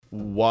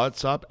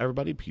What's up,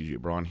 everybody? PG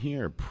Braun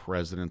here,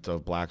 president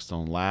of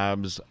Blackstone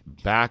Labs,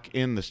 back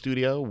in the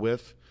studio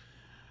with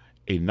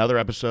another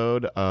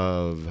episode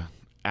of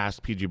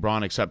Ask PG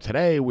Braun, except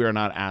today we are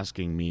not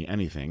asking me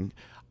anything.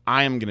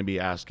 I am going to be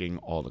asking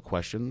all the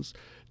questions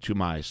to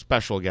my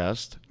special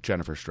guest,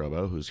 Jennifer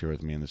Strobo, who's here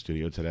with me in the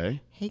studio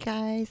today. Hey,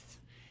 guys.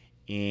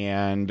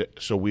 And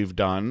so we've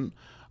done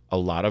a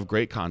lot of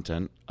great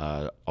content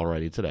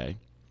already today,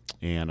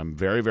 and I'm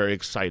very, very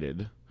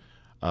excited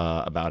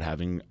about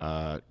having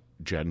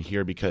Jen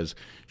here because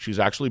she's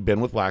actually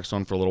been with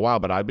Blackstone for a little while,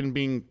 but I've been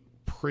being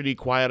pretty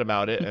quiet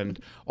about it. And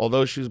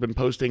although she's been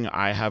posting,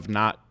 I have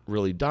not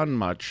really done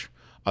much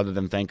other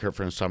than thank her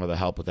for some of the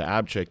help with the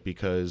ab chick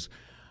because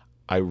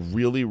I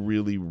really,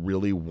 really,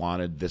 really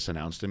wanted this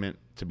announcement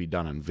to be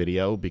done on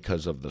video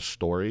because of the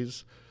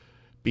stories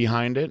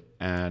behind it.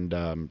 And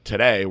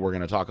today we're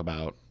going to talk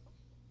about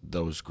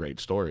those great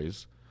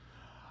stories.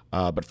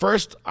 But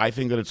first, I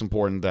think that it's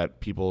important that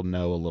people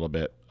know a little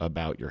bit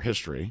about your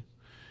history.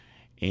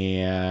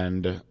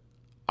 And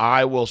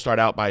I will start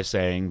out by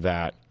saying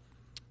that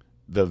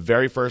the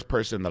very first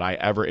person that I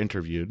ever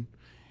interviewed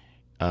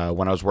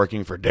when I was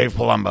working for Dave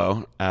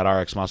Palumbo at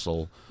RX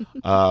Muscle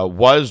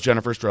was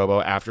Jennifer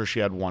Strobo after she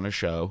had won a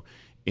show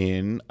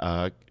in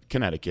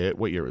Connecticut.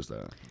 What year was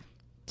that?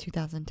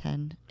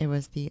 2010. It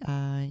was the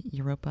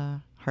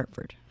Europa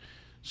Hartford.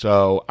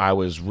 So I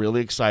was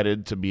really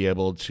excited to be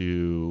able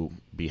to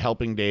be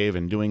helping Dave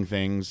and doing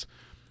things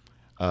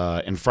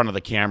in front of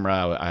the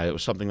camera. It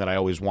was something that I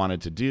always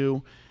wanted to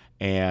do,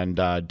 and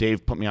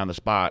Dave put me on the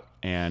spot,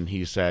 and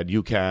he said,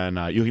 "You can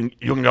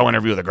go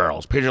interview the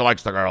girls. Peter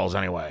likes the girls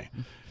anyway.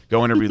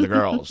 Go interview the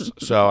girls."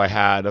 So I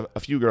had a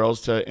few girls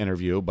to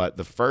interview, but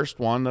the first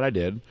one that I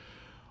did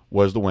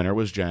was the winner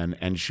was Jen,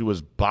 and she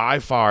was by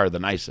far the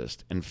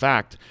nicest. In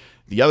fact,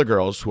 the other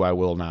girls, who I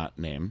will not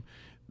name,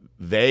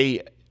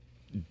 they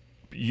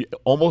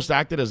almost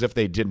acted as if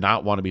they did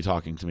not want to be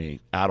talking to me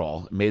at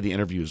all. It made the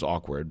interviews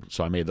awkward,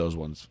 so I made those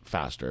ones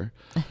faster.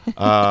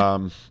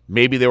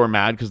 Maybe they were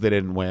mad because they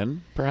didn't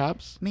win,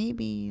 perhaps.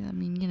 Maybe. I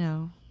mean, you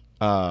know.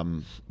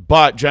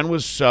 But Jen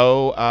was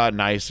so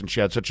nice, and she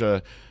had such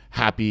a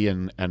happy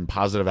and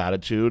positive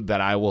attitude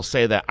that I will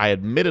say that I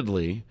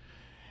admittedly,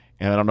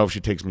 and I don't know if she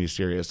takes me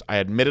serious, I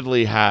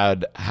admittedly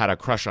had a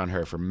crush on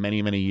her for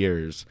many, many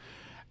years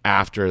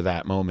after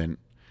that moment.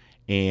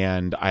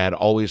 And I had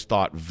always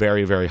thought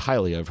very, very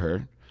highly of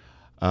her.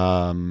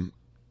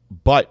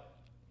 But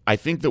I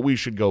think that we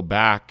should go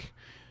back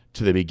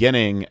to the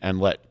beginning and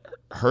let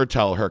her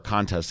tell her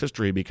contest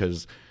history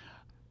because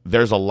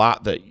there's a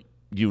lot that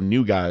you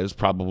new guys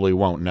probably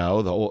won't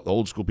know. The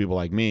old school people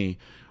like me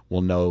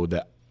will know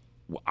that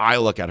I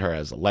look at her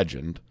as a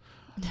legend.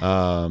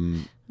 But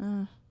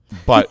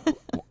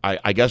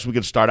I guess we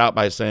could start out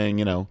by saying,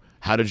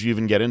 how did you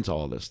even get into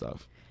all this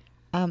stuff?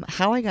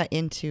 How I got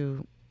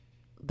into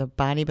the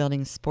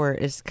bodybuilding sport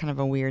is kind of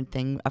a weird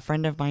thing. A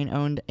friend of mine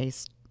owned a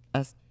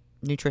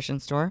nutrition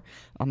store,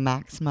 a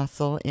Max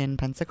Muscle in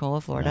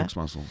Pensacola, Florida. Max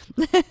Muscle.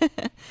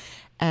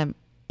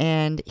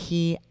 And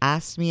he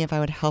asked me if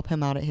I would help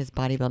him out at his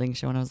bodybuilding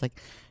show. And I was like,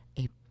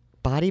 a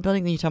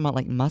bodybuilding? Are you talking about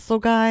like muscle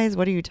guys?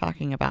 What are you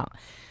talking about?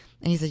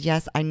 And he said,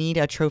 yes, I need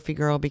a trophy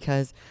girl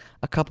because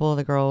a couple of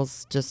the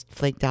girls just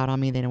flaked out on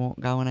me. They won't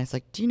go. And I was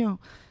like, do you know,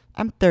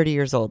 I'm 30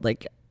 years old.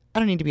 Like, I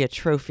don't need to be a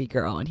trophy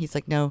girl. And he's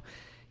like, no,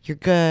 you're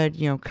good.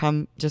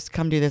 Come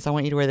do this. I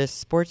want you to wear this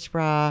sports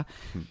bra,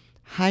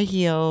 high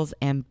heels,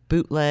 and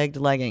bootlegged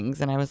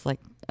leggings. And I was like,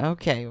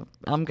 okay,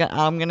 I'm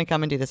gonna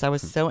come and do this. I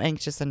was so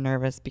anxious and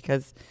nervous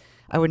because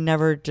I would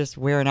never just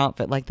wear an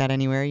outfit like that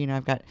anywhere.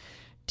 I've got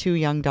 2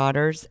 young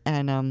daughters,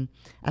 and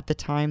at the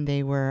time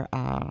they were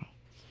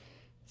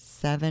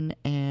 7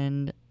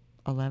 and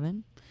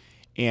 11.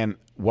 And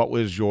what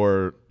was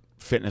your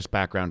fitness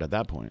background at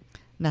that point?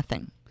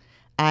 Nothing.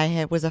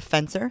 I was a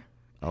fencer.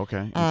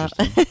 Okay,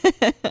 interesting.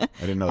 I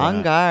didn't know that.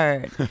 On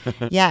guard.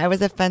 Yeah, I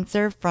was a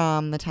fencer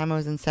from the time I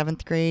was in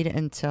 7th grade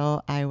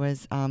until I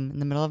was in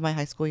the middle of my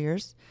high school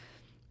years.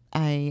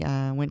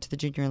 I went to the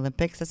Junior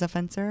Olympics as a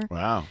fencer.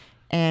 Wow.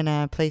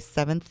 And placed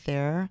 7th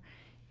there.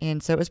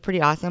 And so it was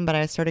pretty awesome, but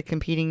I started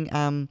competing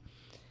down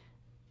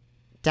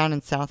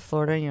in South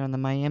Florida, in the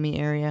Miami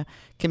area,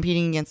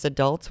 competing against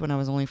adults when I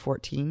was only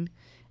 14.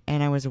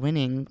 And I was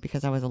winning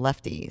because I was a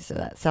lefty. So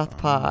that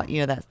southpaw,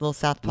 that little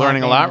southpaw.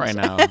 Learning a lot right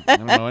now. I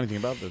don't know anything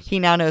about this. He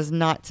now knows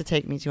not to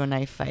take me to a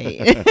knife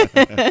fight.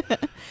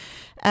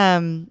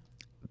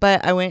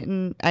 But I went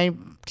and I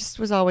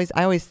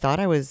always thought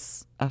I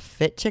was a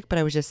fit chick, but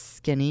I was just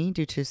skinny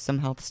due to some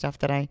health stuff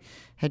that I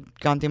had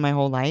gone through my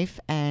whole life.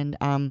 And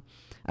I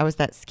was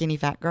that skinny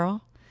fat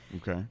girl.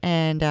 Okay.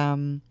 And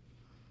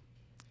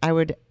I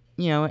would,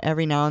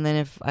 every now and then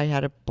if I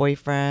had a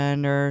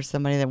boyfriend or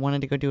somebody that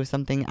wanted to go do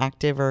something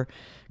active or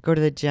go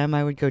to the gym,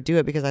 I would go do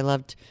it because I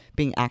loved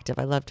being active.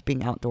 I loved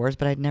being outdoors,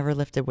 but I'd never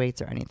lifted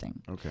weights or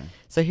anything. Okay.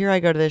 So here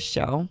I go to this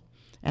show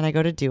and I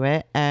go to do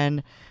it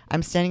and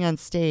I'm standing on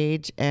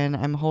stage and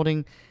I'm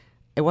holding,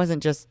 it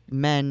wasn't just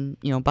men,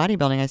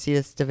 bodybuilding. I see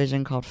this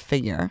division called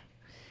figure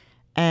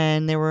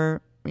and there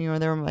were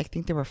I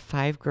think there were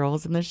 5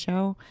 girls in the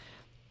show.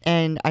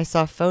 And I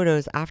saw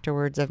photos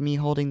afterwards of me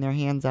holding their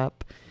hands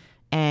up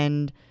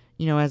and,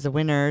 as the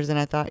winners. And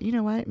I thought, you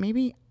know what,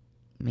 maybe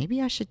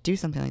I should do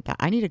something like that.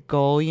 I need a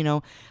goal.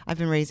 I've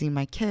been raising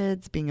my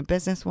kids, being a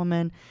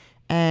businesswoman,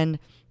 and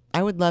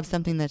I would love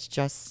something that's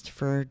just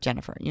for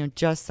Jennifer,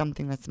 just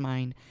something that's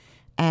mine.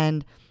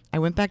 And I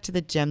went back to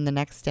the gym the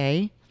next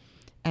day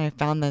and I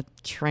found the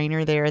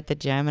trainer there at the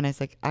gym and I was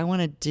like, I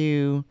want to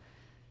do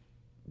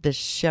this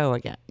show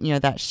again,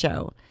 that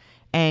show.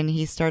 And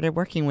he started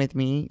working with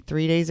me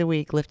 3 days a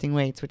week, lifting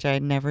weights, which I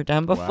had never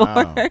done before.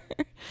 Wow.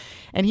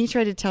 And he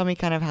tried to tell me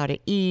kind of how to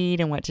eat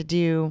and what to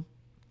do.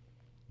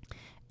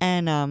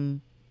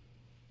 And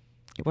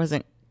it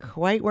wasn't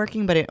quite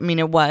working, but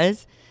it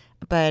was.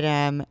 But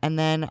and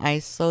then I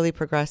slowly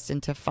progressed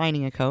into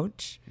finding a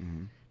coach.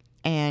 Mm-hmm.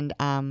 And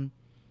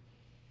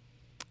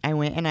I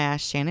went and I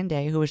asked Shannon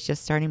Day, who was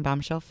just starting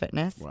Bombshell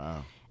Fitness.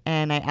 Wow.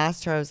 And I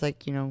asked her, I was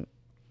like,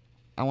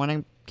 I want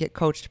to get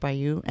coached by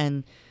you.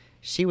 And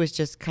she was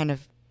just kind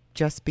of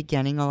just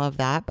beginning all of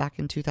that back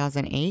in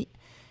 2008.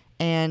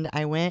 And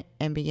I went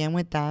and began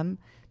with them.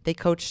 They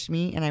coached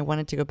me, and I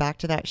wanted to go back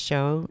to that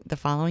show the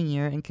following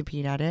year and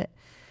compete at it.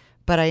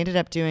 But I ended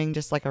up doing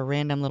just like a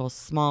random little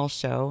small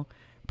show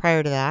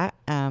prior to that.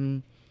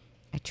 I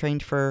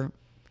trained for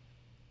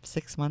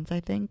 6 months, I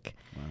think,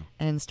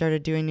 and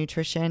started doing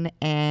nutrition.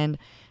 And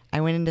I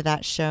went into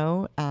that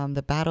show,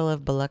 the Battle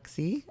of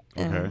Biloxi.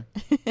 Okay.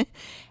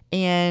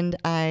 And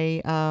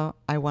I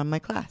won my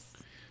class.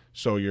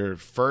 So your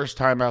first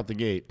time out the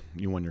gate,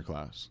 you won your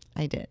class.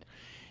 I did.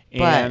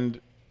 And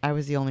but I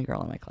was the only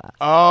girl in my class.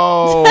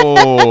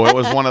 Oh, it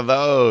was one of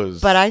those.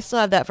 But I still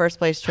have that first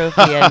place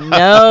trophy and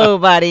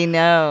nobody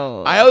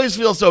knows. I always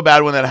feel so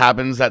bad when that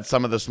happens at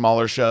some of the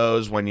smaller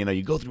shows when,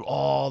 you go through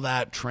all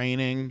that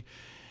training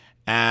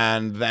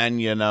and then,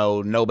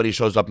 nobody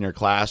shows up in your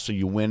class. So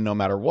you win no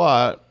matter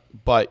what,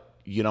 but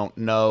you don't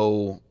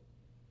know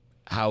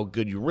how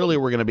good you really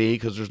were going to be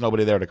because there's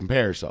nobody there to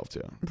compare yourself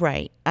to.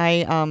 Right.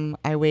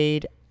 I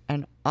weighed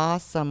an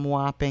awesome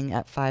whopping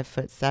at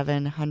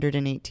 5'7",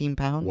 118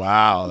 pounds.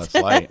 Wow, that's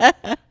light.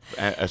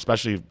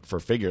 Especially for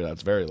figure,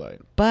 that's very light.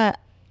 But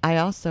I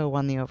also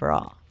won the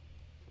overall.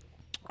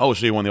 Oh,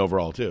 so you won the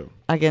overall too?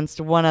 Against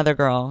one other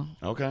girl.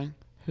 Okay.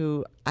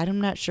 Who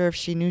I'm not sure if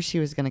she knew she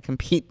was going to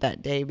compete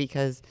that day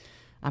because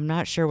I'm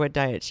not sure what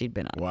diet she'd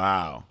been on.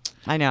 Wow.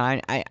 I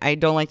know. I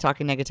don't like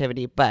talking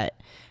negativity, but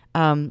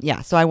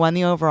so I won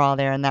the overall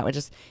there, and that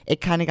would it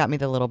kind of got me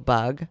the little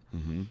bug.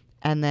 Mm-hmm.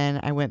 And then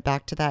I went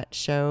back to that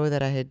show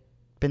that I had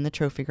been the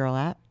trophy girl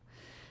at.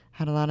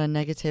 Had a lot of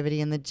negativity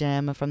in the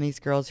gym from these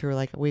girls who were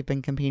like, we've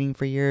been competing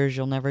for years.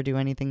 You'll never do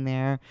anything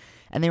there.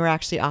 And they were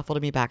actually awful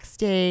to me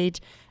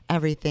backstage,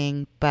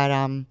 everything. But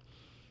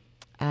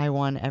I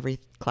won every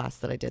class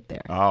that I did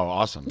there. Oh,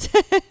 awesome.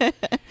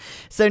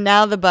 So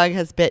now the bug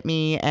has bit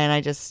me, and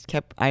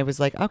I was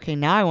like, okay,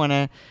 now I want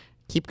to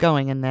keep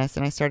going in this.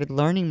 And I started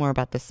learning more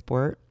about the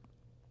sport.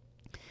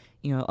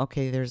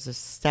 Okay, there's the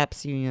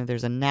steps,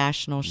 there's a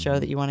national show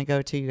that you want to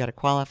go to. You got to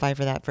qualify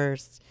for that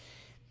first.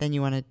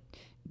 Then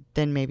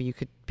then maybe you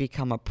could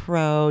become a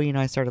pro.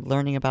 I started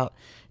learning about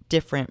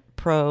different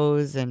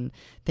pros and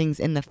things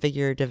in the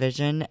figure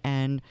division.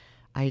 And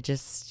I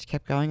just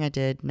kept going. I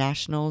did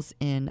nationals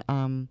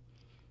when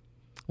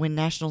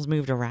nationals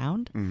moved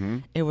around. Mm-hmm.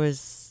 It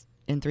was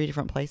in 3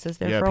 different places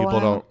there for a while. Yeah,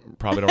 people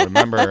probably don't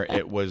remember.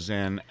 It was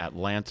in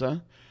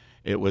Atlanta.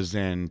 It was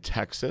in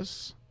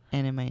Texas.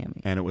 And in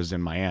Miami. And it was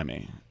in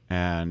Miami.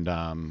 And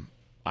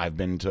I've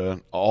been to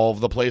all of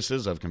the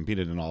places. I've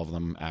competed in all of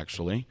them,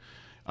 actually.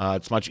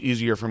 It's much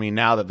easier for me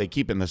now that they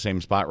keep in the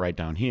same spot right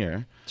down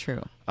here.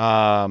 True.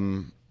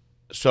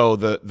 So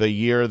the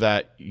year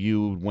that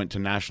you went to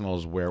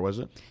nationals, where was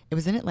it? It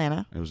was in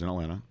Atlanta. It was in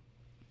Atlanta.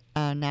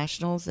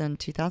 Nationals in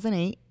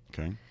 2008.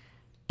 Okay.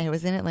 It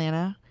was in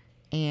Atlanta.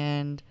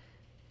 And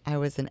I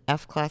was an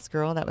F class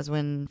girl. That was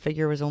when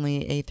figure was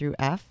only A through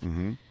F.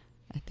 Mm-hmm.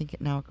 I think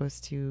it now goes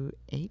to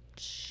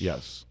H.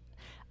 Yes.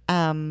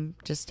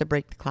 Just to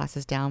break the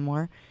classes down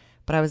more.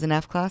 But I was an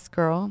F class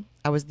girl.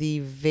 I was the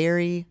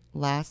very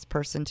last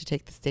person to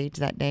take the stage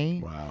that day.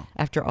 Wow.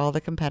 After all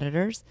the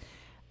competitors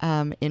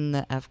in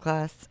the F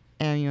class.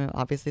 And,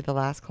 obviously the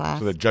last class.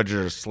 So the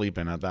judges are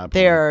sleeping at that point.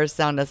 They're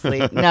sound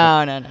asleep.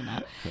 No.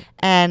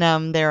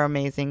 And they're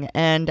amazing.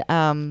 And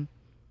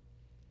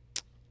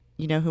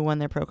you know who won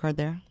their pro card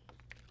there?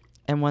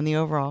 And won the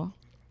overall?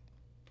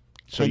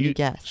 So Can you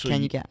guess?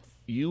 Can you guess?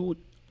 You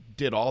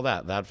did all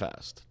that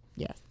fast?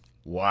 Yes.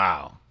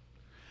 Wow.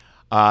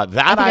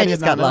 That I did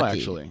just not got know, lucky.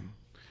 actually.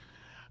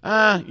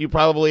 You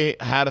probably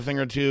had a thing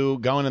or two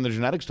going in the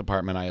genetics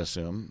department, I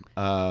assume.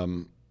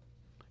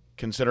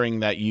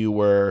 Considering that you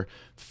were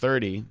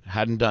 30,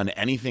 hadn't done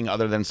anything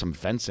other than some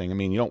fencing. I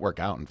mean, you don't work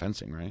out in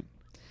fencing, right?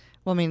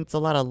 Well, I mean, it's a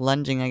lot of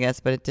lunging, I guess,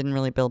 but it didn't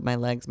really build my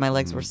legs. My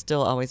legs were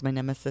still always my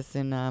nemesis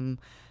in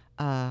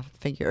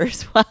figure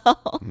as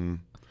well. Mm.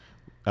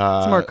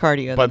 It's more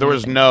cardio. But there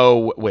was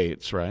no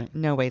weights, right?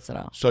 No weights at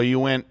all. So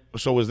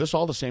so was this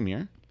all the same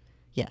year?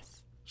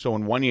 Yes. So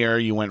in 1 year,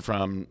 you went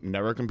from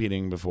never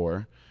competing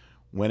before,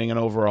 winning an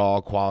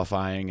overall,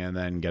 qualifying, and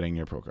then getting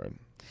your pro card.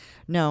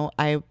 No,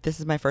 this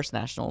is my first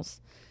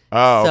nationals.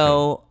 Oh,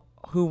 So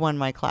who won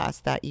my class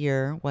that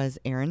year was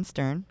Erin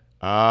Stern,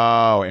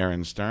 oh,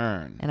 Erin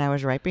Stern. and I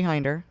was right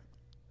behind her.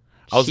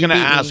 I was She going to beat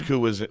me. ask who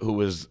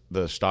was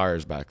the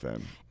stars back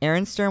then.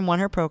 Erin Stern won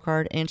her pro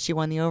card, and she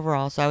won the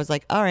overall. So I was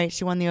like, all right,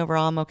 she won the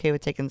overall. I'm okay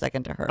with taking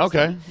second to her.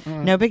 Okay.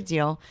 So, no big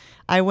deal.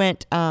 I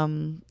went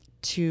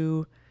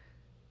to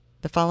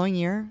the following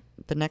year,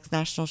 the next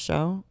national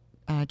show,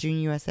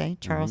 Junior USA,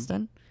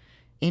 Charleston,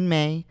 in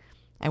May.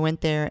 I went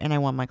there, and I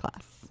won my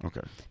class.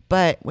 Okay.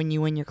 But when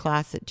you win your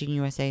class at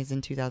Junior USA's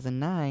in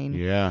 2009,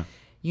 Yeah.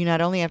 you not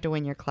only have to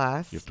win your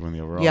class, You have to win the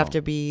overall. you have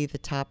to be the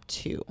top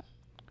two.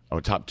 Oh,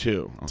 top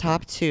two. Okay.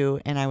 Top two,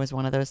 and I was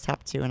one of those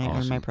top two, and I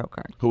earned my Awesome. pro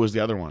card. Who was the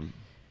other one?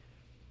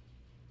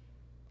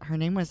 Her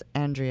name was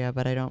Andrea,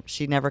 but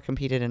she never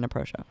competed in a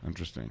pro show.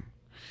 Interesting.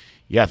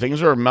 Yeah,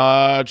 things were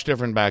much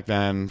different back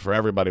then. For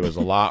everybody, it was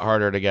a lot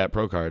harder to get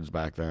pro cards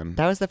back then.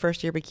 That was the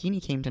first year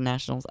bikini came to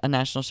a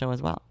national show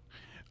as well.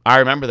 I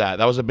remember that.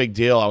 That was a big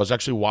deal. I was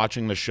actually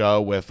watching the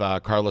show with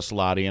Carla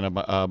Salati and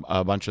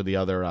a bunch of the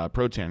other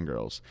Pro Tan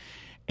girls.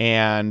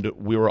 And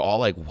we were all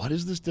like, what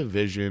is this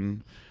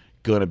division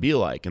going to be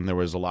like? And there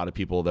was a lot of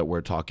people that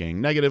were talking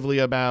negatively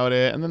about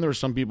it. And then there were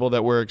some people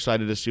that were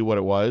excited to see what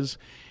it was.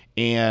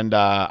 And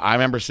I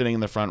remember sitting in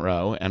the front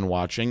row and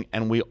watching,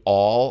 and we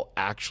all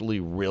actually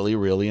really,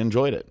 really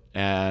enjoyed it.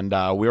 And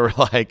we were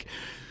like,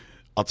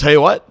 I'll tell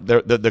you what,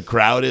 the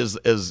crowd is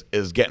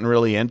getting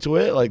really into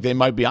it. Like, they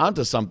might be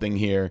onto something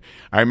here.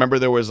 I remember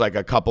there was like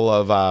a couple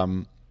of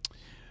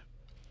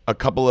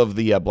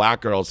the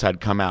black girls had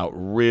come out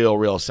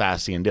real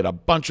sassy and did a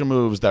bunch of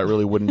moves that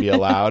really wouldn't be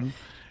allowed.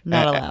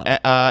 Not allowed.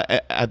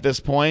 At this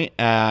point,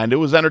 and it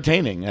was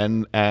entertaining.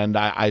 And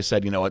I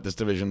said, you know what, this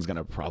division is going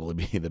to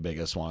probably be the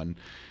biggest one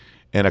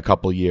in a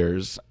couple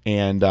years.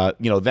 And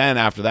then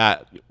after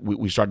that,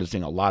 we started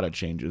seeing a lot of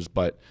changes.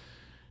 But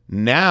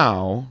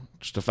now,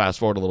 just to fast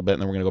forward a little bit,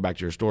 and then we're going to go back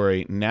to your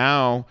story.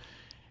 Now,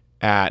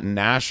 at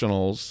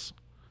nationals,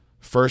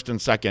 first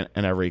and second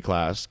in every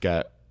class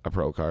get a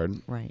pro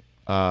card. Right.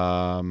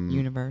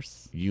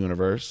 Universe.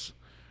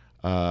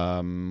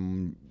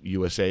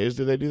 USA's,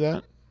 do they do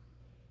that?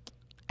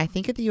 I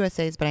think at the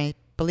USA's, but I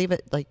believe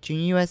it like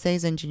Junior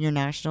USA's and Junior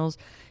Nationals,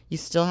 you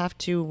still have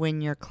to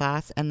win your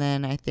class, and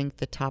then I think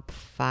the top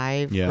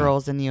 5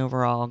 girls in the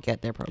overall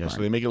get their pro Yeah, card.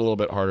 so they make it a little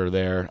bit harder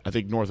there. I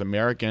think North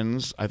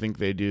Americans, I think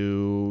they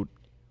do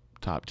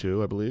top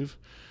 2, I believe.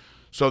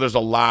 So there's a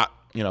lot,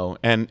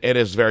 and it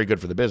is very good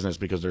for the business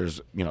because they're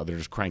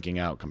just cranking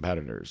out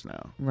competitors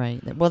now.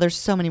 Right. Well, there's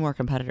so many more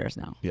competitors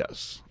now.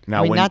 Yes.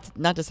 Now, I mean,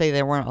 not to say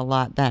there weren't a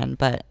lot then,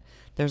 but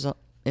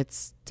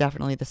it's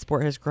definitely, the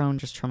sport has grown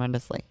just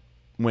tremendously.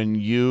 When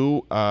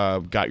you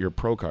got your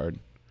pro card,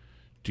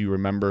 do you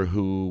remember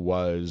who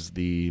was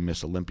the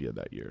Miss Olympia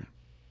that year?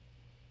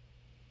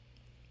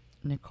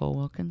 Nicole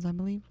Wilkins, I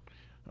believe.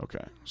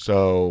 Okay.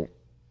 So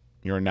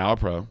you're now a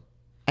pro.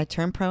 I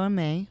turned pro in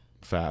May.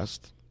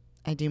 Fast.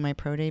 I do my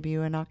pro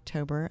debut in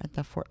October at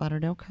the Fort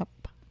Lauderdale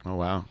Cup. Oh,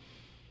 wow.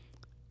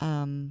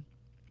 And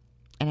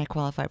I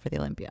qualified for the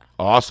Olympia.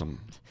 Awesome.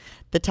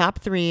 The top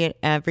 3 at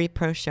every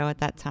pro show at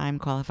that time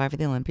qualified for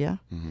the Olympia,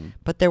 Mm-hmm.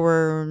 but there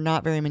were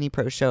not very many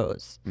pro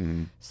shows.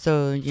 Mm-hmm.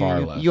 So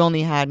Far less. you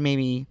only had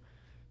maybe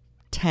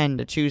 10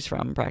 to choose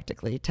from,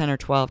 practically 10 or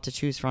 12 to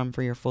choose from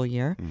for your full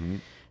year. Mm-hmm.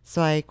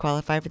 So I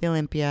qualified for the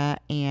Olympia,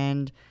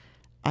 and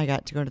I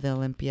got to go to the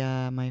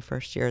Olympia my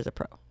first year as a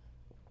pro.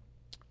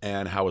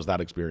 And how was that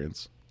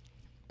experience?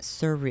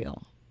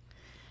 Surreal.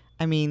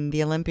 I mean,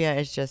 the Olympia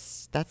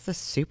is that's the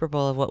Super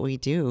Bowl of what we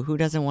do. Who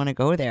doesn't want to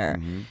go there?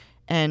 Mm-hmm.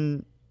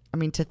 And I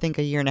mean, to think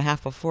a year and a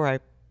half before, I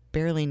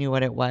barely knew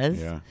what it was.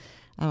 Yeah.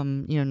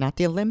 Not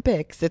the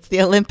Olympics, it's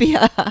the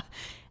Olympia.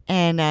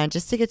 And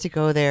just to get to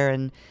go there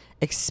and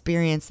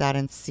experience that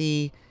and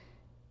see,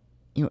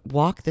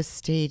 walk the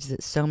stage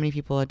that so many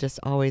people have just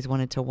always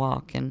wanted to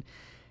walk, and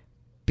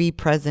be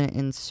present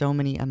in so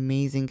many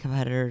amazing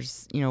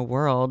competitors,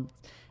 world,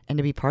 and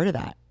to be part of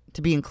that,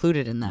 to be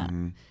included in that.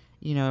 Mm-hmm.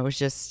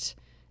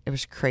 It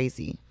was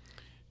crazy.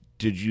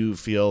 Did you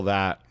feel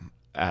that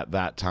at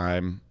that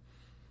time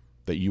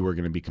that you were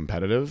going to be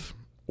competitive,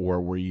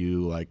 or were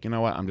you like, you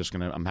know what,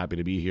 I'm happy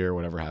to be here.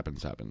 Whatever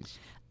happens, happens.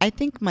 I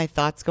think my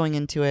thoughts going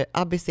into it,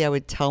 obviously I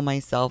would tell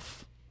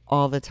myself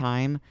all the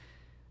time,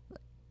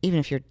 even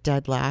if you're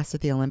dead last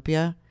at the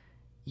Olympia,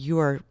 you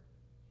are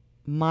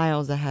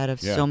miles ahead of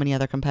so many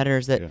other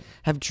competitors that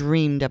have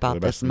dreamed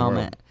about this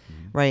moment,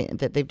 right?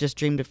 That they've just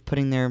dreamed of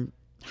putting their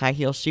high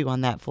heel shoe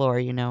on that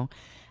floor,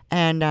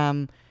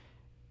 And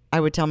I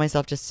would tell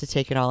myself just to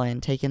take it all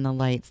in, take in the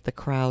lights, the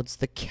crowds,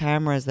 the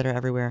cameras that are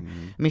everywhere.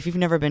 Mm-hmm. I mean, if you've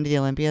never been to the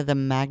Olympia, the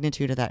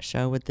magnitude of that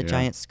show with the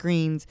giant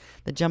screens,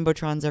 the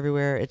jumbotrons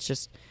everywhere,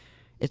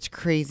 it's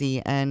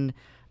crazy. And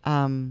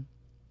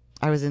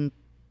I was in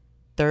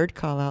 3rd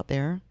call out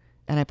there,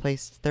 and I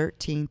placed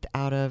 13th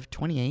out of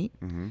 28.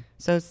 Mm-hmm.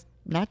 So it's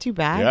not too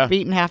bad,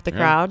 beating half the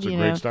crowd. It's a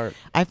great start.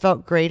 I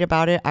felt great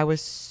about it. I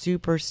was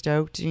super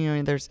stoked.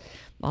 There's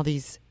all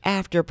these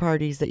after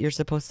parties that you're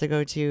supposed to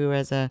go to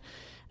as a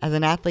as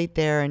an athlete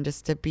there, and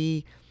just to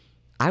be,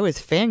 I was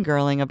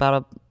fangirling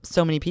about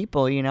so many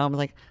people, I'm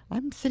like,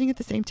 I'm sitting at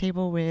the same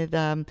table with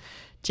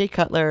Jay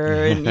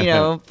Cutler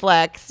and,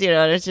 Flex,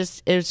 and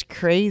it was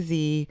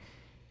crazy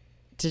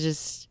to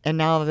just, and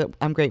now that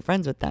I'm great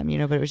friends with them,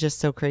 but it was just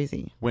so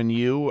crazy. When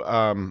you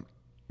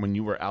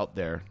were out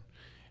there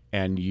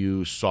and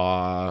you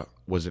saw,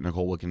 was it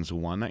Nicole Wickens who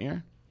won that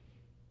year?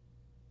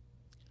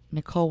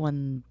 Nicole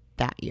won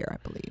that year,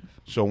 I believe.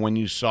 So when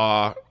you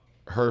saw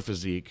her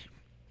physique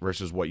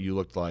versus what you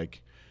looked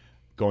like,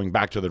 going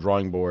back to the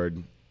drawing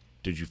board,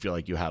 did you feel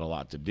like you had a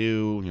lot to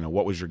do?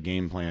 What was your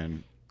game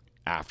plan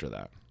after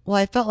that? Well,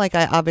 I felt like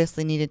I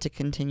obviously needed to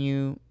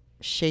continue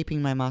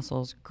shaping my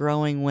muscles,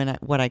 growing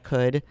what I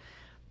could.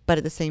 But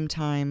at the same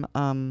time,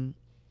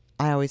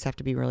 I always have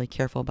to be really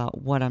careful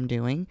about what I'm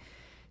doing.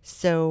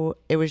 So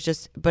it was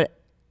just, but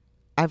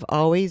I've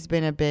always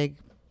been a big,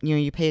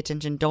 you pay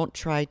attention. Don't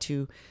try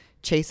to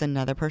chase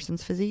another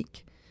person's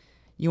physique.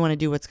 You want to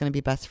do what's going to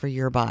be best for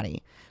your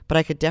body. But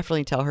I could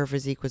definitely tell her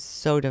physique was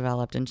so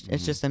developed, and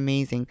it's just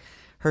amazing.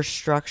 Her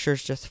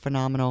structure's just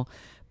phenomenal.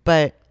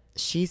 But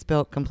she's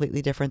built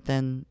completely different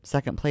than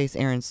second place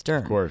Erin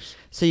Stern. Of course.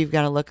 So you've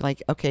got to look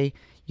like, okay,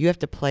 you have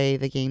to play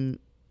the game,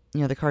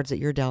 the cards that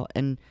you're dealt,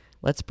 and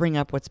let's bring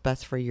up what's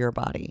best for your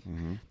body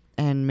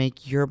and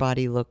make your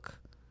body look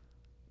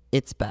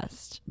its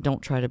best.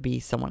 Don't try to be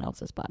someone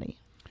else's body.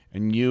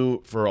 And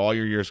you, for all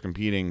your years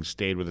competing,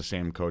 stayed with the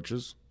same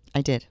coaches?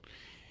 I did.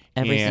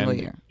 Every single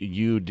year.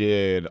 You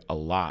did a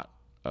lot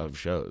of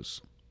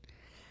shows.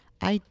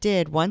 I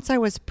did. Once I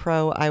was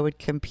pro, I would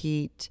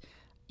compete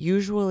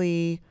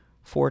usually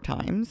 4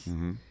 times.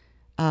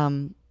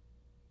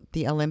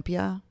 The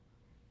Olympia,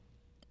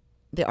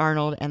 the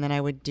Arnold, and then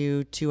I would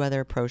do 2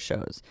 other pro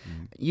shows.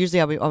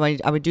 Usually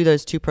I would do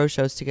those 2 pro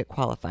shows to get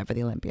qualified for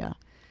the Olympia.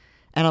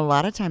 And a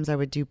lot of times I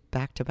would do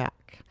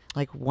back-to-back,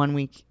 like 1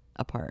 week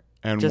apart,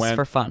 and just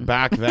for fun.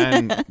 Back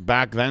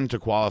then to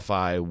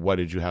qualify, what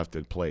did you have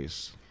to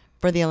place?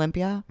 For the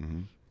Olympia?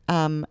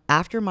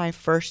 After my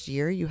first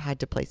year, you had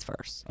to place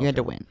first. You had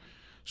to win.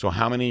 So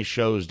how many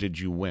shows did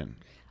you win?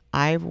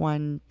 I've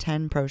won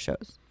 10 pro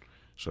shows.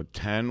 So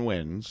 10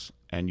 wins,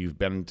 and you've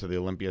been to the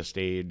Olympia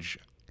stage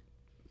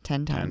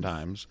 10 times. 10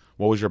 times.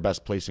 What was your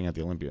best placing at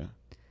the Olympia?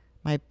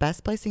 My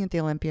best placing at the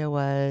Olympia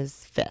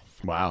was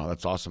 5th. Wow,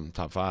 that's awesome.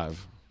 Top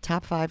 5.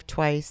 Top 5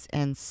 twice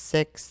and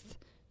 6th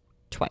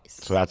twice.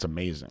 So that's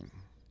amazing.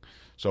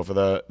 So for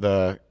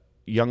the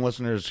young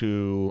listeners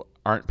who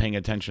aren't paying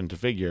attention to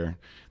figure,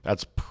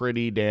 that's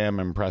pretty damn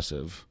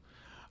impressive.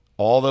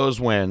 All those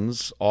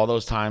wins, all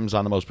those times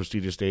on the most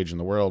prestigious stage in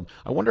the world.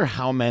 I wonder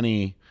how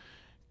many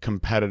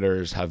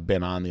competitors have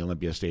been on the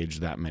Olympia stage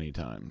that many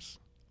times.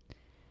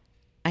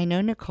 I know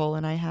Nicole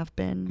and I have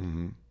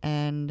been,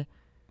 and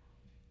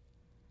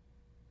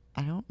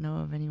I don't know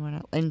of anyone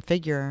else in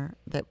figure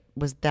that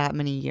was that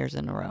many years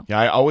in a row. Yeah,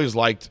 I always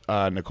liked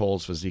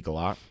Nicole's physique a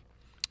lot.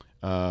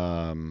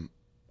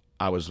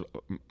 I was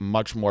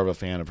much more of a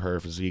fan of her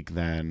physique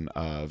than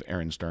of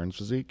Erin Stern's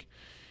physique.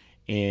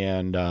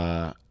 And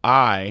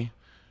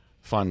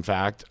fun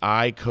fact,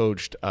 I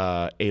coached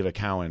Ava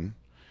Cowan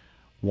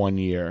one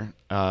year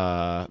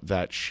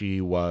that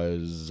she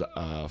was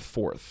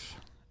 4th,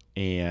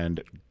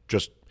 and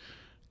just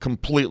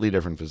completely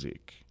different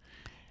physique.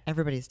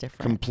 Everybody's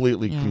different.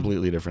 Completely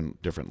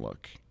different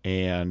look.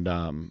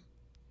 And,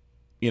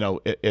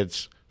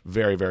 it's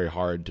very, very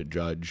hard to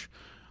judge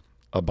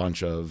a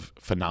bunch of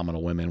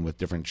phenomenal women with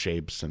different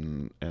shapes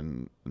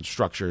and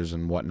structures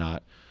and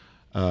whatnot.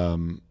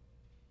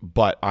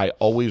 But I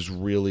always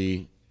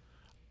really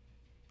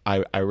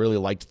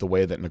liked the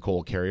way that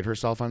Nicole carried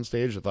herself on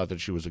stage. I thought that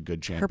she was a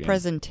good champion. Her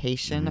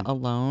presentation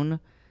alone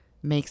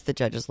makes the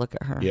judges look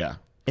at her. Yeah.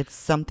 It's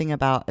something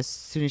about as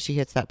soon as she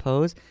hits that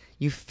pose,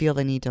 you feel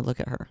the need to look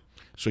at her.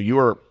 So you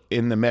were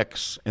in the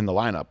mix, in the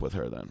lineup with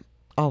her then?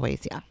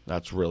 Always, yeah.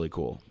 That's really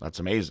cool. That's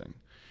amazing.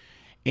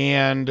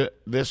 And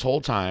this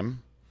whole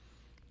time,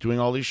 doing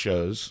all these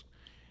shows,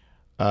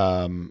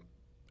 and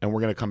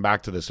we're going to come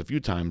back to this a few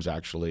times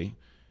actually,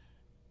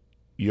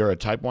 you're a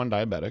type 1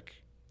 diabetic.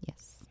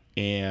 Yes.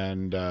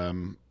 And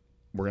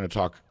we're going to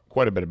talk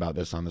quite a bit about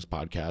this on this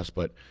podcast,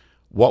 but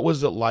what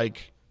was it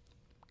like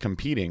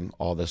competing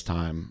all this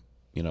time,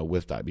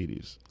 with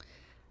diabetes?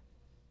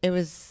 It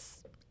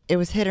was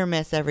hit or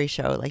miss every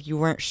show. Like, you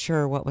weren't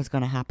sure what was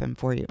going to happen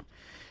for you.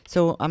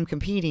 So I'm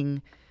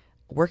competing,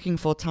 working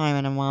full time,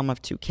 and I'm a mom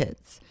of 2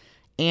 kids,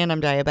 and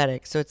I'm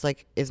diabetic. So it's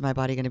like, is my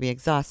body going to be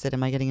exhausted?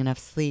 Am I getting enough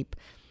sleep?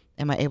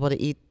 Am I able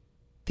to eat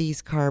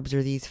these carbs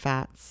or these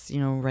fats,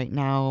 right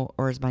now?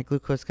 Or is my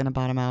glucose going to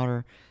bottom out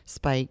or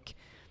spike?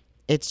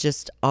 It's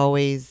just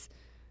always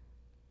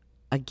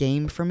a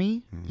game for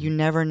me. You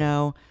never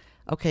know.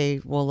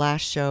 Okay, well,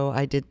 last show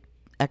I did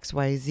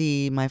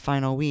XYZ my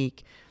final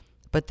week,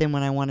 but then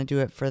when I want to do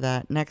it for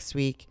that next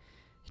week,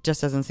 it just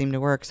doesn't seem to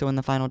work. So in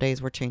the final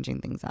days, we're changing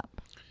things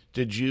up.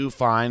 Did you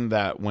find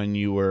that when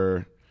you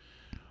were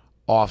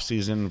off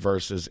season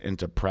versus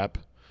into prep,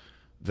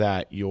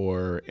 that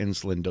your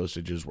insulin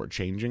dosages were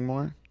changing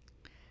more?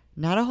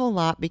 Not a whole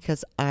lot,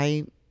 because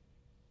I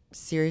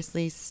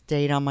seriously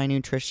stayed on my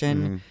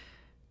nutrition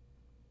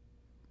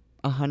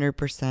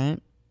 100%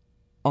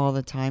 all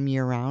the time,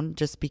 year round,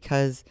 just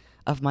because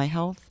of my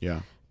health.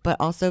 Yeah. But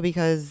also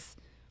because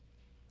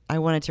I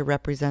wanted to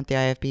represent the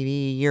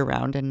IFBB year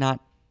round and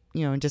not,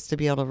 just to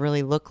be able to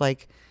really look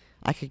like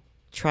I could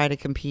try to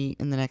compete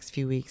in the next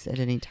few weeks at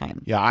any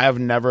time. Yeah, I have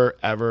never,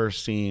 ever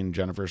seen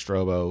Jennifer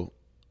Strobo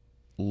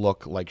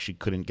look like she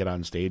couldn't get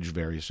on stage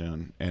very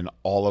soon. In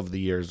all of the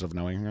years of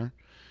knowing her,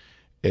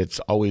 it's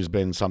always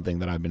been something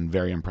that I've been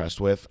very impressed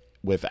with.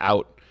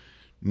 Without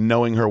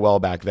knowing her well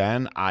back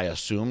then, I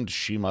assumed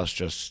she must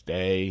just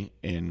stay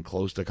in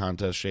close to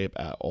contest shape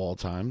at all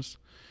times.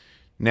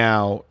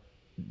 Now,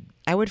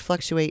 I would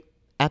fluctuate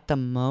at the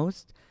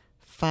most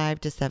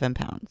 5 to 7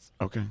 pounds.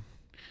 Okay.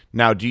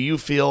 Now, do you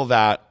feel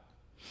that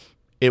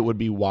it would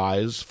be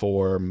wise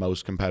for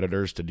most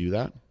competitors to do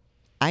that?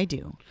 I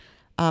do.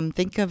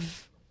 Think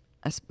of,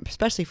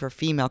 especially for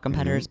female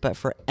competitors, but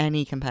for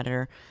any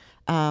competitor,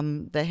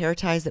 the hair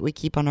ties that we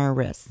keep on our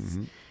wrists.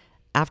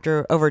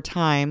 Over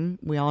time,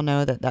 we all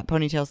know that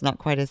ponytail is not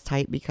quite as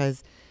tight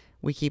because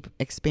we keep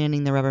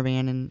expanding the rubber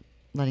band and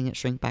letting it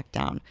shrink back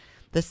down.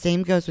 The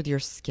same goes with your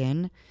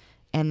skin,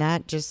 and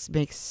that just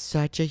makes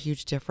such a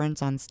huge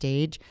difference on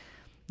stage.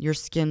 Your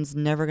skin's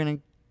never going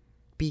to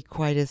be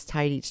quite as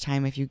tight each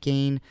time if you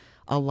gain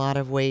a lot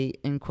of weight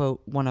and,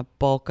 quote, want to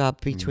bulk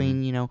up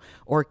between,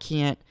 or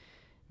can't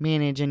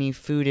manage any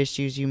food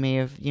issues you may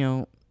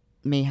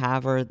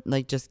have, or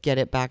like just get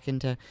it back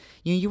into,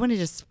 you want to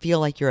just feel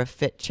like you're a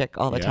fit chick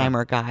all the time,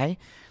 or guy.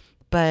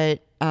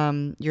 But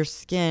your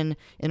skin,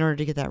 in order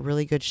to get that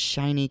really good,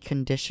 shiny,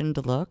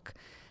 conditioned look,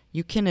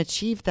 you can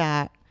achieve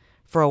that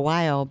for a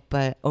while,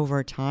 but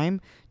over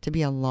time, to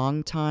be a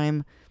long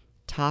time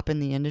top in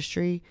the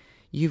industry,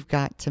 you've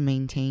got to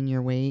maintain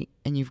your weight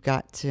and you've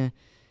got to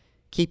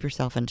keep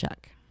yourself in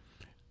check.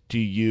 Do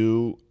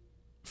you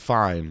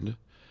find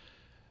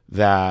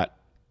that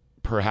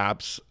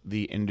perhaps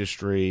the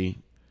industry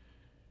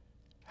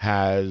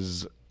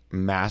has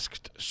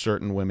masked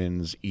certain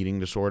women's eating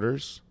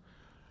disorders,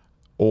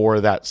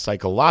 or that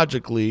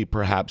psychologically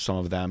perhaps some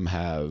of them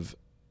have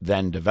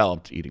then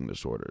developed eating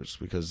disorders?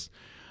 Because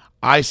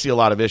I see a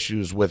lot of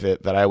issues with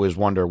it that I always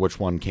wonder which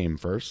one came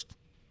first.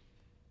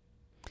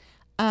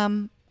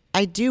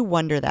 I do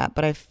wonder that,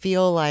 but I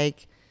feel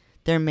like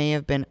there may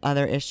have been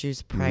other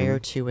issues prior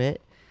to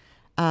it.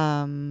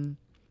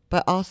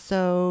 But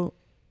also,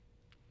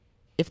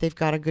 if they've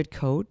got a good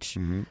coach,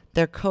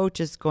 their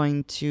coach is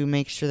going to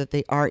make sure that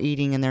they are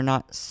eating and they're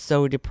not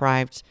so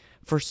deprived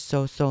for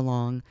so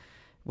long,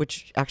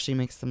 which actually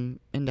makes them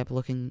end up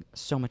looking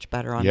so much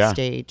better on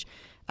stage.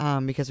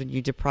 Because when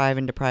you deprive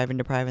and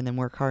then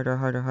work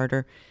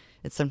harder,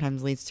 it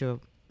sometimes leads to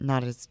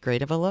not as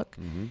great of a look.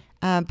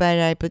 But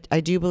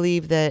I do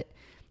believe that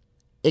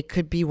it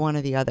could be one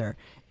or the other.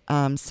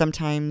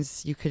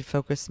 Sometimes you could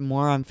focus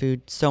more on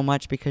food so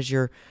much because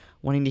you're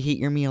wanting to heat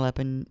your meal up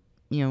and,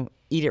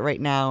 eat it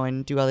right now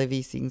and do all of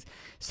these things.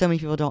 So many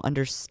people don't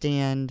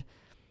understand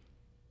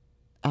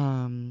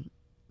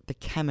the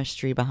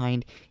chemistry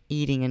behind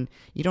eating, and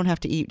you don't have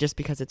to eat just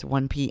because it's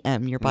 1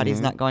 p.m. Your body's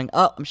not going,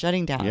 oh, I'm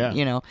shutting down.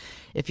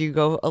 If you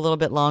go a little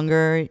bit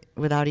longer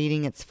without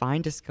eating, it's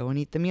fine. Just go and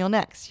eat the meal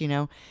next.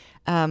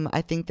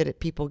 I think that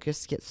people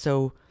just get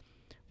so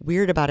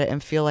weird about it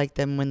and feel like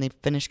them when they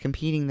finish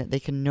competing that they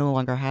can no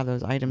longer have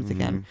those items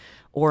again,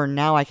 or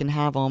now I can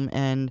have them.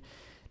 And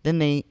then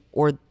they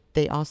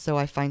also,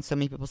 I find so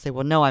many people say,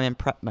 well, no, I'm in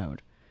prep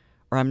mode,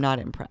 or I'm not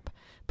in prep.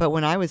 But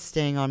when I was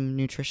staying on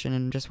nutrition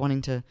and just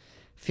wanting to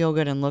feel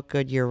good and look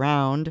good year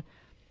round,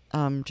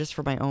 just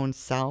for my own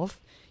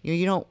self,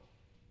 you don't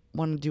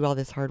want to do all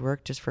this hard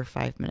work just for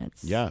 5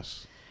 minutes.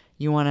 Yes.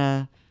 You want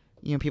to,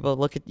 you don't want people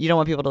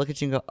to look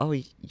at you and go, oh,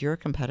 you're a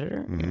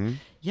competitor?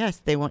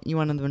 Yes, you want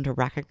them to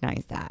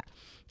recognize that.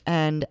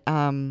 And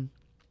when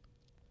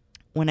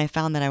I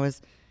found that I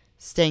was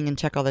staying in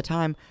check all the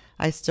time,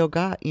 I still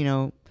got,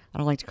 I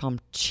don't like to call them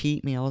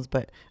cheat meals,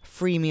 but a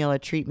free meal, a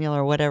treat meal,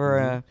 or whatever,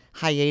 a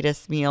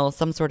hiatus meal,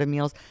 some sort of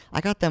meals. I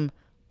got them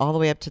all the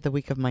way up to the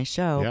week of my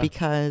show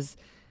because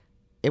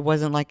it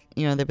wasn't like,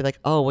 they'd be like,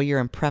 oh, well, you're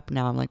in prep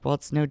now. I'm like, well,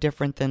 it's no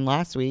different than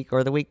last week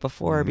or the week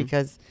before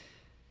because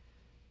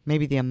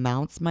maybe the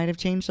amounts might have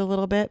changed a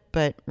little bit,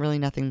 but really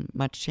nothing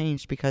much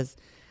changed because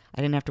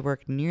I didn't have to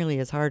work nearly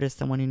as hard as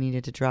someone who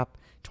needed to drop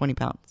 20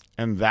 pounds.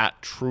 And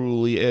that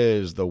truly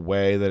is the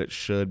way that it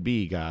should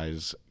be,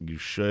 guys. You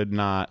should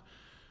not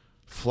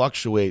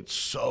fluctuate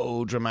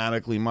so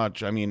dramatically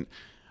much. I mean,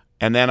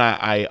 and then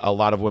a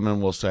lot of women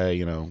will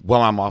say,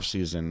 well, I'm off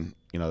season.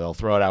 They'll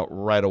throw it out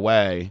right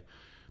away,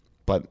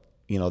 but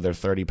they're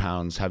 30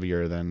 pounds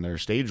heavier than their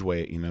stage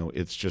weight.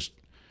 It's just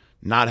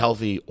not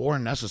healthy or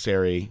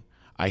necessary.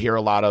 I hear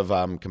a lot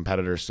of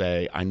competitors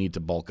say, I need to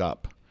bulk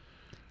up.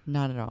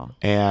 Not at all.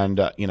 And,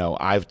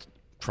 I've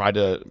tried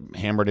to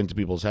hammer it into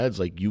people's heads.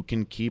 Like, you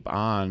can keep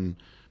on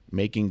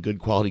making good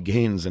quality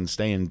gains and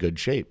stay in good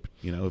shape.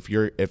 If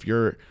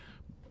you're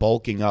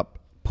bulking up,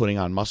 putting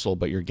on muscle,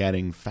 but you're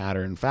getting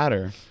fatter and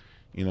fatter,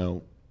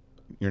 you're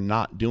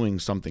not doing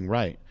something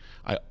right.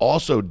 I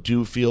also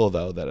do feel,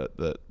 though, that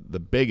the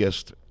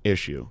biggest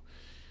issue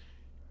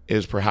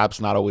is perhaps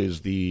not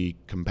always the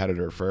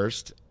competitor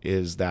first,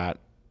 is that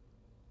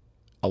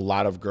a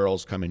lot of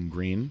girls come in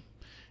green,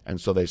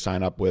 and so they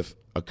sign up with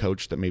a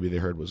coach that maybe they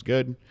heard was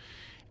good,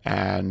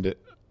 and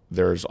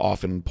there's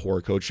often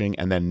poor coaching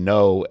and then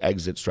no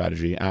exit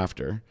strategy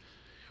after,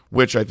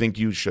 which I think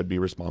you should be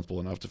responsible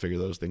enough to figure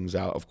those things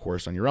out, of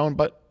course, on your own,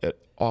 but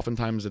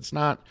oftentimes it's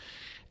not.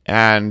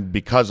 And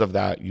because of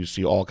that, you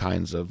see all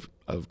kinds of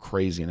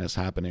craziness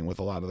happening with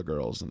a lot of the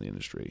girls in the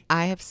industry.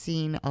 I have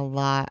seen a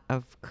lot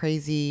of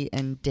crazy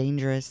and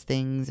dangerous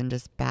things and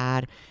just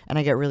bad, and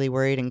I get really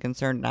worried and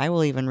concerned. And I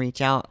will even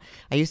reach out.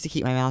 I used to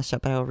keep my mouth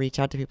shut, but I will reach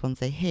out to people and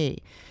say, hey,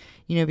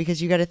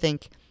 because you got to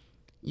think,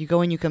 you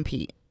go and you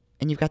compete,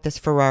 and you've got this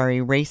Ferrari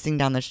racing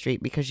down the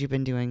street because you've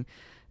been doing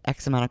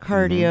X amount of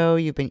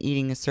cardio, you've been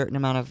eating a certain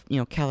amount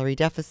of, calorie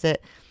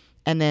deficit,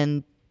 and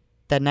then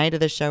the night of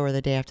the show or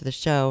the day after the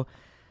show,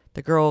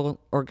 the girl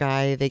or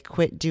guy, they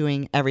quit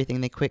doing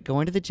everything. They quit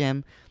going to the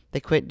gym, they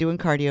quit doing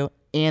cardio,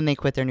 and they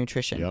quit their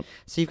nutrition. Yep.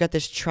 So you've got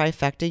this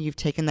trifecta. You've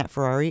taken that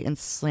Ferrari and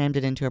slammed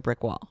it into a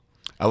brick wall.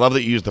 I love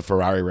that you used the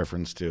Ferrari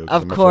reference too.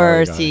 Of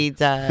course he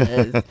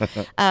does.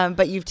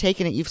 But you've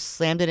taken it, you've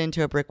slammed it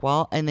into a brick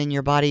wall, and then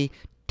your body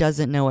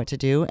doesn't know what to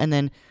do. And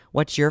then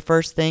what's your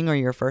first thing, or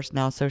your first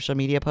now social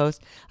media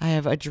post? I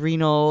have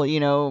adrenal,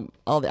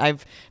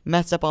 I've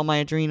messed up all my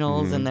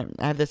adrenals, and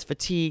I have this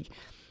fatigue.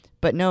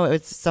 But no,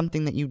 it's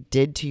something that you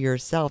did to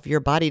yourself. Your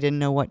body didn't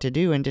know what to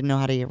do and didn't know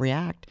how to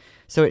react.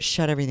 So it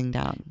shut everything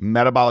down.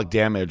 Metabolic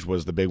damage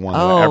was the big one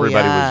that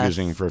everybody was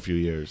using for a few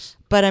years.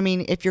 But I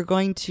mean, if you're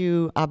going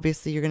to,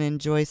 obviously you're going to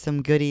enjoy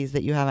some goodies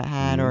that you haven't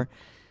had, or,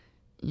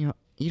 you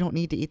don't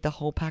need to eat the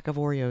whole pack of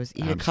Oreos.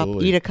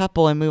 Eat a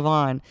couple and move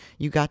on.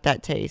 You got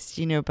that taste,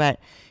 but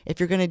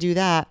if you're going to do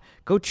that,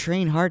 go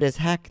train hard as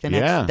heck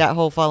that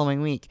whole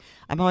following week.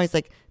 I'm always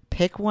like,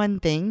 pick one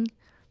thing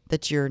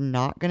that you're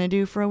not going to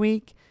do for a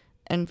week.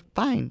 And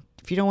fine,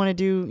 if you don't want to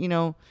do,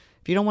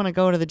 if you don't want to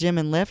go to the gym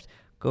and lift,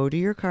 go do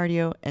your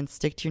cardio and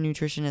stick to your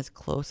nutrition as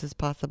close as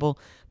possible,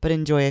 but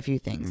enjoy a few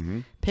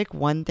things. Pick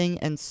one thing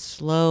and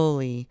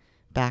slowly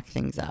back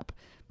things up,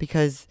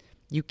 because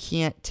you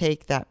can't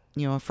take that,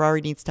 a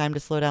Ferrari needs time to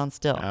slow down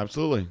still.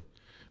 Absolutely.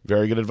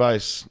 Very good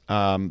advice.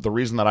 The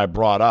reason that I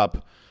brought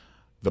up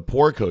the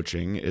poor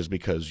coaching is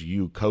because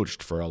you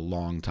coached for a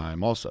long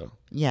time also.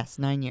 Yes,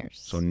 9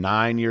 years. So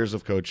 9 years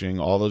of coaching,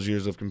 all those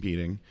years of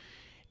competing.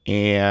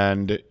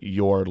 And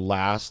your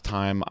last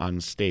time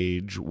on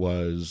stage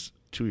was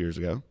 2 years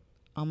ago.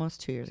 Almost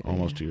 2 years ago.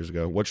 Almost 2 years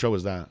ago. What show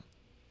was that?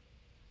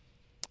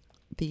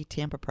 The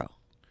Tampa Pro.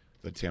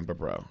 The Tampa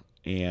Pro.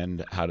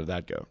 And how did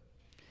that go?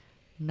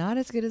 Not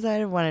as good as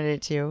I'd have wanted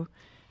it to.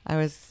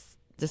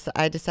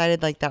 I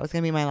decided like that was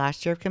going to be my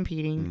last year of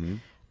competing.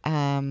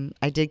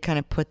 I did kind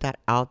of put that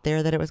out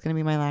there that it was going to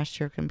be my last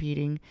year of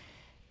competing.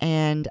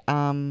 And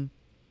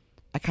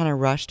I kind of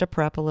rushed a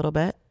prep a little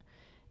bit.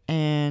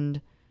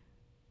 And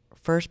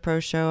first pro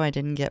show, I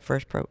didn't get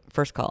first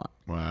call up.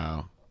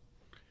 Wow.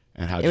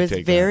 And how'd you take that? It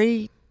was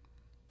very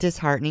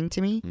disheartening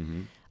to me.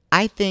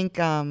 I think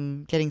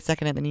getting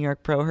second at the New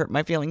York Pro hurt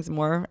my feelings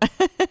more.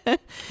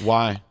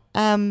 Why?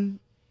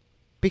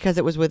 Because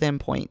it was within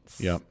points.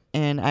 Yep.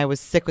 And I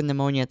was sick with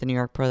pneumonia at the New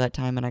York Pro that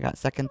time, and I got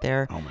second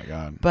there. Oh my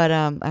God. But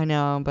I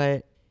know,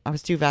 but I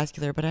was too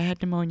vascular, but I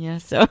had pneumonia,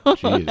 so.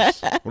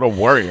 Jeez. What a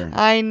warrior.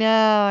 I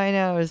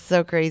know. It was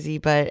so crazy.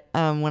 But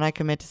when I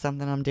commit to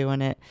something, I'm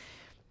doing it.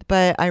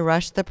 But I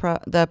rushed the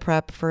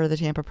prep for the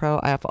Tampa Pro.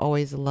 I have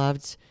always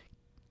loved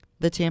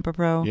the Tampa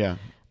Pro. Yeah.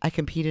 I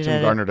competed Tim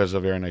at Gardner does a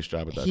very nice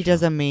job at that. He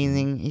does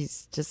amazing.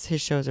 His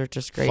shows are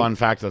just great. Fun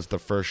fact, that's the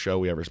first show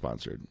we ever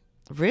sponsored.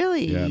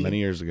 Really? Yeah, many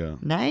years ago.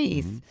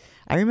 Nice.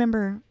 I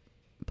remember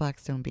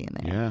Blackstone being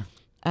there.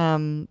 Yeah.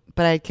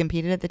 But I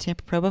competed at the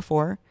Tampa Pro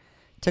before,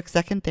 took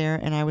second there,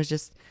 and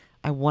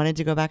I wanted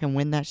to go back and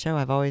win that show.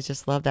 I've always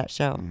just loved that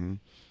show.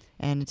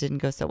 And it didn't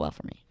go so well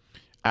for me.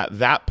 At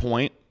that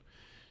point,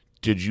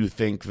 did you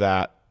think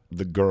that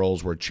the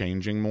girls were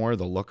changing more?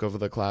 The look of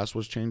the class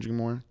was changing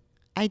more?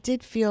 I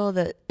did feel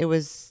that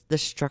the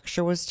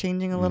structure was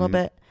changing a little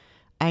bit.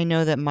 I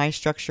know that my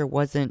structure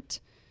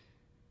wasn't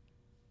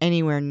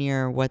anywhere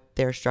near what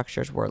their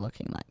structures were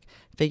looking like.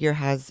 Figure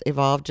has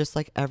evolved just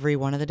like every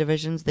one of the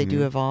divisions. They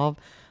do evolve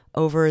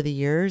over the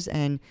years,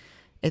 and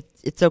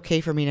it's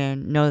okay for me to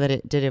know that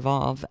it did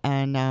evolve.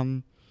 And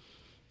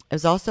it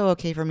was also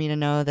okay for me to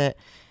know that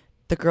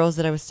the girls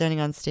that I was standing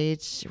on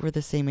stage were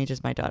the same age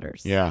as my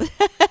daughters. Yeah.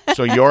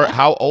 So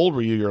how old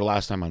were you your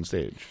last time on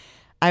stage?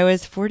 I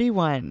was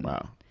 41.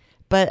 Wow.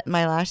 But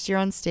my last year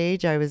on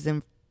stage, I was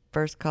in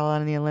first call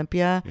out in the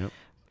Olympia,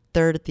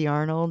 third at the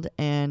Arnold,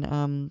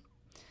 and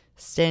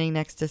standing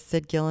next to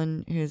Sid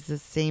Gillen, who's the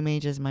same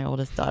age as my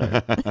oldest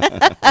daughter.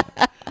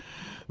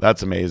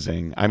 That's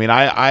amazing. I mean,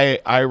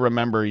 I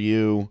remember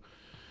you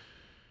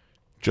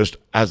just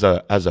as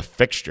a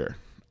fixture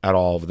at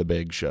all of the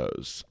big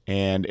shows.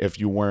 And if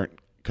you weren't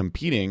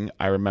competing,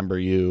 I remember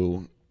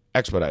you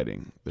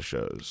expediting the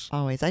shows.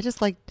 Always. I just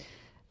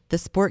the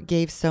sport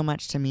gave so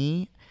much to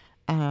me.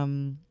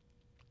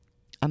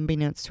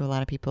 unbeknownst to a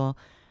lot of people,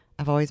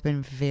 I've always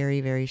been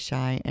very, very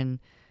shy and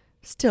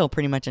still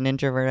pretty much an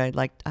introvert. I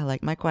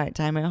like my quiet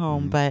time at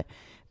home, but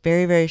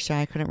very, very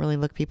shy. I couldn't really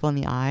look people in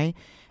the eye.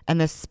 And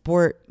the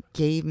sport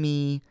gave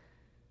me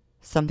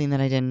something that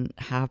I didn't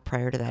have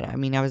prior to that. I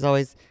mean, I was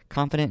always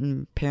confident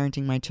in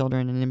parenting my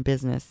children and in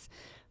business,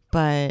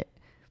 but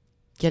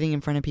getting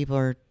in front of people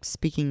or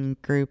speaking in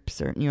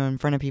groups or, in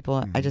front of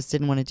people, I just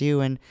didn't want to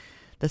do. And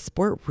the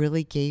sport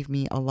really gave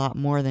me a lot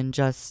more than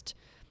just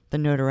the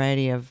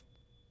notoriety of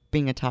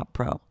being a top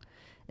pro.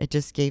 It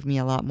just gave me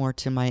a lot more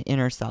to my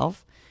inner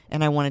self.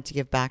 And I wanted to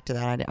give back to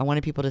that. I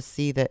wanted people to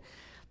see that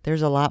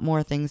there's a lot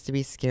more things to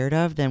be scared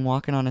of than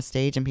walking on a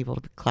stage and people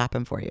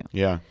clapping for you.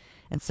 Yeah.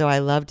 And so I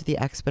loved the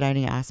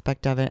expediting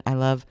aspect of it. I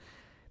love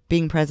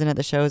being present at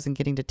the shows and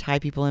getting to tie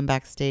people in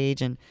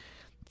backstage and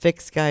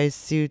fix guys'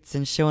 suits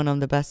and showing them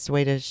the best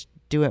way to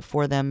do it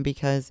for them,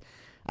 because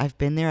I've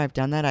been there. I've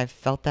done that. I've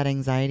felt that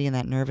anxiety and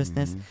that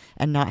nervousness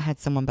and not had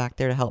someone back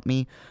there to help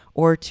me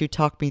or to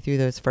talk me through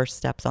those first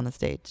steps on the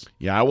stage.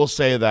 Yeah, I will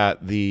say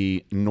that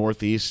the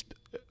Northeast,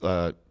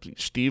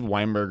 Steve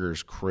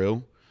Weinberger's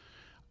crew,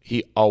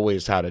 he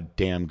always had a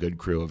damn good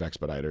crew of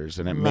expediters,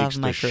 and it makes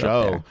the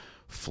show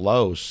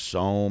flow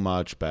so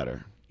much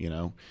better,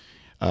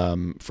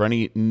 For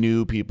any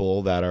new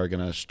people that are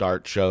going to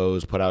start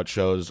shows, put out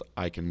shows,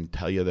 I can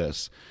tell you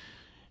this.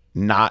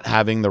 Not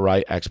having the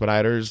right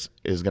expediters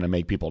is going to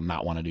make people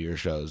not want to do your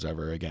shows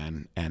ever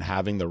again. And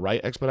having the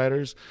right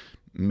expediters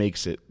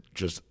makes it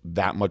just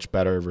that much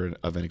better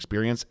of an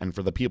experience. And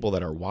for the people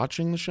that are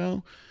watching the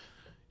show,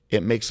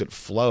 it makes it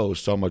flow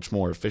so much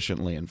more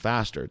efficiently and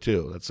faster,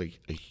 too. That's like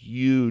a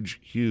huge,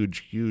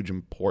 huge, huge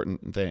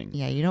important thing.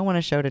 Yeah, you don't want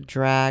a show to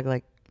drag.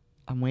 Like,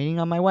 I'm waiting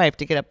on my wife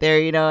to get up there.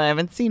 I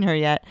haven't seen her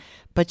yet.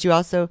 But you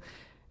also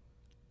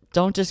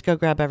don't just go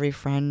grab every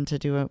friend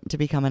to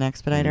become an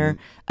expediter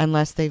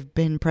unless they've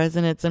been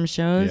present at some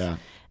shows. Yeah.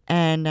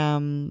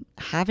 And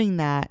having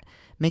that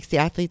makes the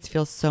athletes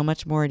feel so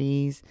much more at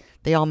ease.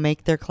 They all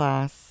make their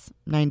class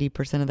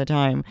 90% of the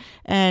time.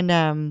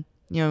 And,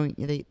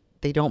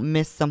 they don't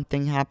miss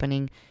something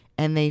happening,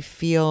 and they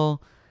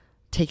feel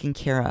taken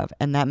care of.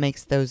 And that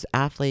makes those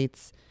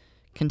athletes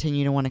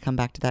continue to want to come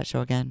back to that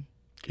show again.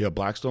 Yeah,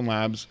 Blackstone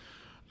Labs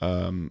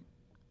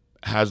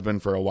has been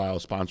for a while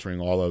sponsoring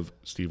all of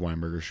Steve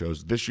Weinberger's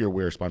shows. This year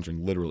we're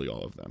sponsoring literally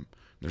all of them.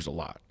 There's a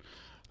lot.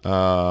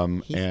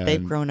 And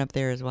they've grown up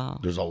there as well.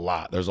 There's a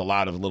lot. There's a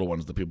lot of little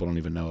ones that people don't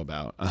even know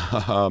about.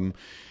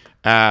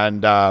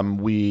 And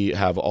we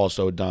have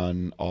also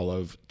done all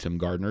of Tim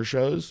Gardner's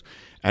shows.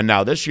 And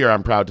now this year,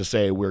 I'm proud to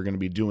say we're going to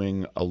be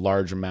doing a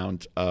large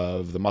amount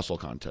of the muscle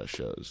contest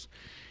shows.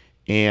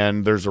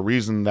 And there's a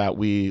reason that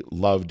we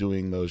love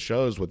doing those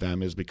shows with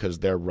them is because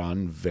they're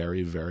run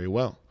very, very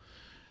well.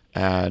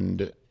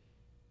 And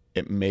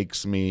it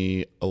makes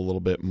me a little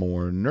bit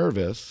more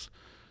nervous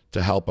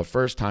to help a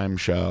first-time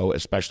show,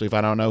 especially if I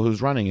don't know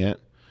who's running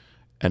it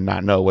and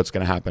not know what's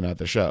going to happen at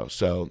the show.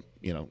 So,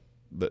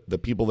 the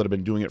people that have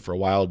been doing it for a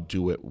while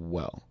do it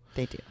well.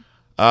 They do.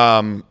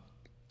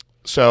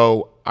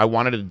 So I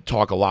wanted to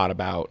talk a lot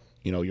about,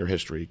 your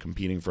history,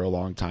 competing for a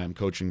long time,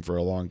 coaching for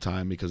a long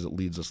time, because it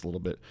leads us a little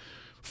bit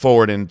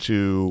forward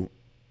into,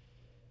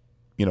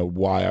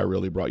 why I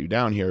really brought you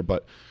down here.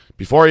 But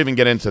before I even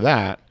get into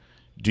that,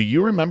 do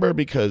you remember,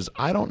 because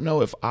I don't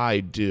know if I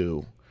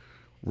do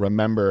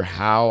remember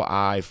how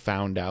I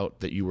found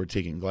out that you were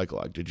taking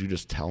Glycolog. Did you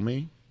just tell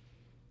me?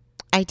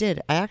 I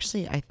did. I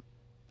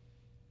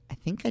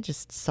think I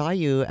just saw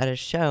you at a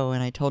show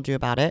and I told you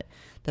about it,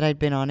 that I'd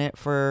been on it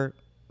for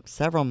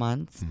several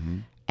months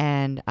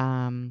and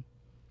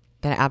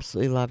that I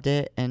absolutely loved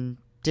it and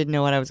didn't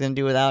know what I was going to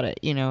do without it.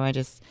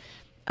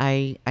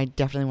 I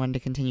definitely wanted to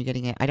continue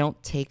getting it. I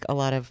don't take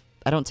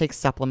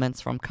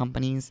supplements from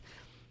companies.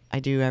 I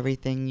do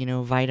everything,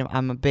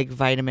 I'm a big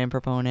vitamin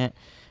proponent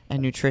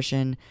and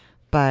nutrition,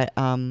 but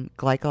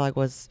Glycolog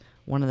was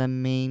one of the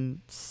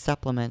main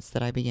supplements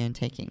that I began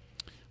taking.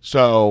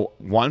 So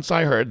once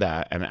I heard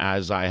that, and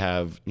as I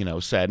have,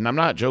 said, and I'm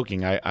not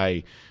joking,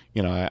 I've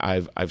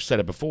said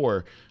it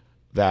before,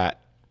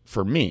 that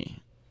for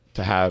me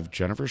to have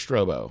Jennifer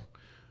Strobo,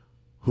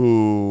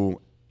 who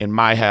in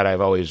my head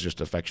I've always just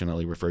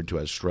affectionately referred to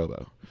as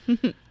Strobo.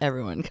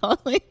 Everyone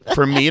calls me that.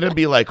 For me to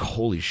be like,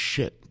 holy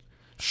shit,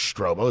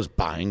 Strobo's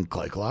buying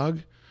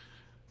Glycolog?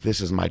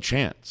 This is my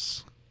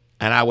chance.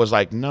 And I was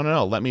like,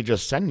 no, let me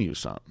just send you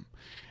some.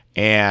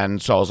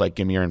 And so I was like,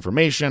 give me your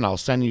information, I'll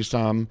send you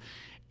some.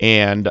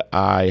 And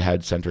I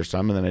had sent her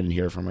some, and then I didn't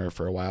hear from her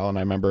for a while. And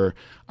I remember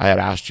I had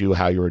asked you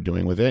how you were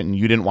doing with it, and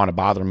you didn't want to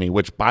bother me,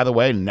 which, by the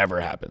way, never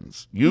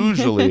happens.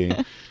 Usually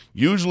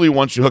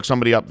once you hook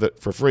somebody up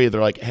for free, they're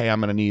like, hey, I'm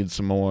going to need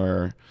some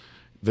more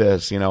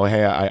this. Hey,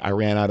 I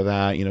ran out of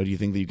that. Do you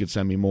think that you could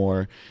send me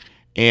more?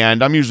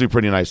 And I'm usually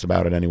pretty nice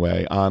about it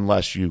anyway,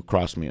 unless you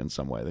cross me in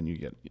some way, then you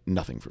get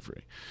nothing for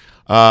free.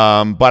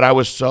 But I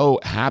was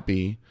so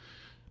happy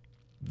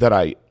that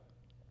I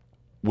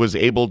was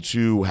able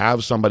to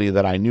have somebody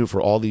that I knew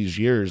for all these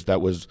years that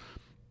was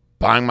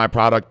buying my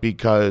product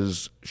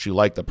because she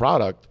liked the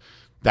product,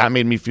 that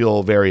made me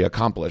feel very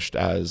accomplished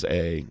as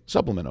a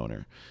supplement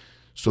owner.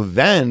 So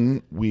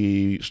then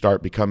we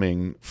start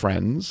becoming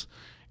friends,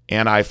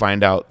 and I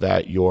find out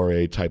that you're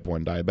a type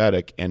 1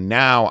 diabetic, and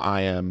now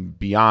I am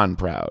beyond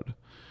proud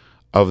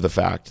of the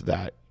fact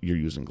that you're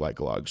using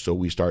Glycolog. So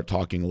we start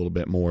talking a little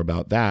bit more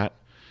about that.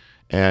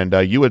 And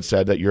you had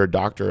said that your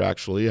doctor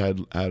actually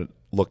had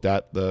looked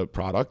at the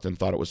product and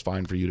thought it was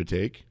fine for you to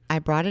take. I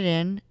brought it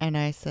in and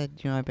I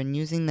said, I've been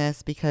using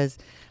this because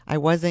I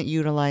wasn't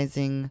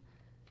utilizing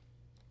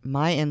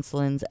my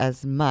insulins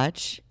as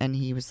much. And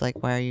he was like,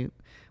 what are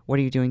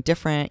you doing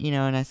different?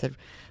 And I said,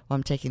 well,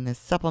 I'm taking this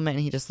supplement.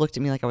 And he just looked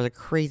at me like I was a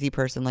crazy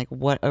person. Like,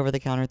 what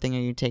over-the-counter thing are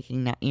you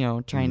taking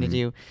now, trying to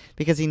do?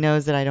 Because he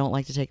knows that I don't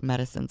like to take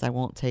medicines. I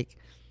won't take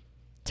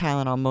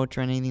Tylenol,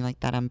 Motrin, anything like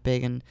that. I'm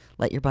big and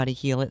let your body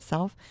heal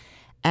itself.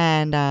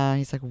 And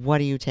he's like, what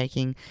are you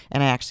taking?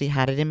 And I actually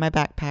had it in my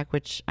backpack,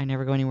 which I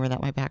never go anywhere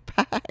without my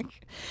backpack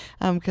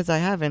because I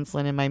have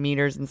insulin in my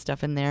meters and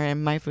stuff in there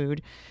and my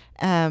food.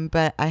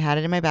 But I had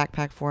it in my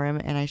backpack for him,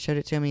 and I showed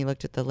it to him. He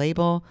looked at the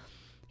label.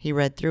 He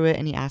read through it,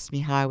 and he asked me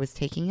how I was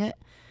taking it.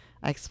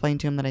 I explained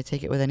to him that I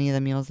take it with any of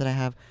the meals that I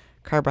have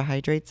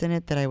carbohydrates in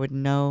it that I would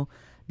know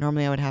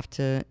normally I would have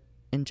to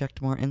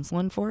inject more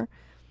insulin for.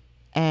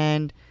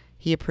 And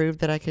he approved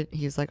that I could.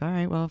 He was like, all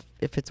right, well,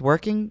 if it's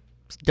working,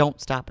 don't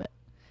stop it.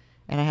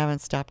 And I haven't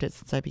stopped it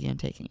since I began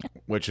taking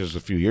it. Which is a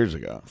few years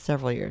ago.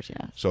 Several years,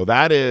 yeah. So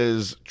that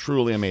is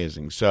truly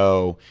amazing.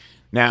 So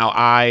now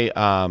I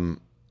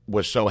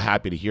was so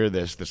happy to hear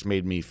this. This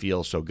made me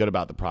feel so good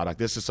about the product.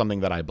 This is something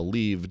that I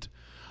believed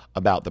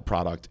about the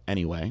product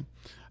anyway.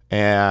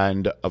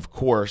 And of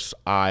course,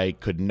 I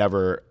could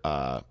never,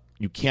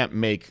 you can't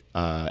make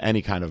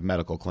any kind of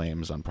medical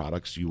claims on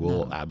products. You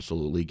will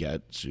absolutely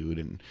get sued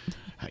and,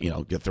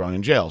 get thrown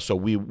in jail. So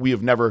we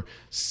have never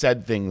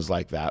said things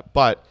like that.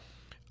 But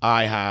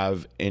I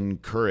have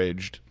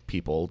encouraged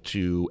people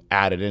to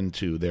add it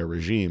into their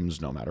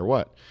regimes no matter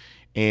what.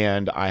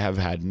 And I have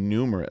had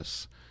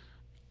numerous,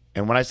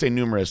 and when I say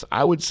numerous,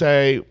 I would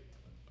say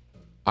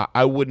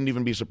I wouldn't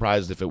even be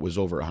surprised if it was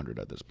over 100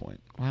 at this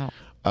point. Wow.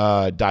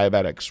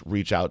 Diabetics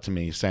reach out to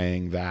me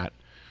saying that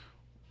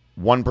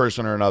one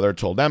person or another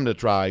told them to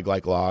try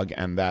Glycolog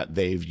and that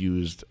they've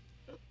used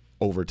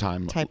over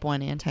time. Type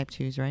 1 and type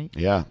 2s, right?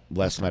 Yeah,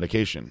 less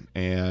medication.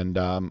 And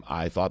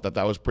I thought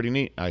that was pretty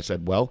neat. I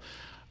said, well,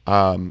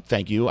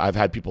 thank you. I've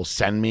had people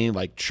send me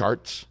like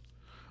charts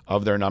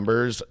of their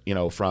numbers,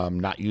 from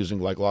not using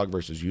Glycolog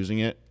versus using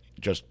it,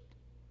 just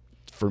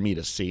for me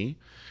to see.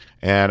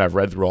 And I've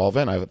read through all of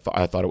it, and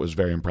I thought it was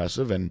very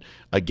impressive. And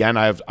again,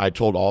 I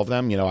told all of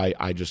them,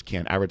 I just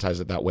can't advertise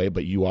it that way,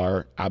 but you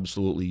are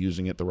absolutely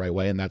using it the right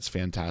way, and that's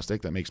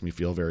fantastic. That makes me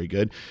feel very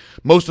good.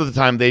 Most of the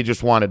time, they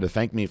just wanted to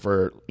thank me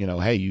for,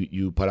 hey,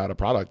 you put out a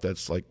product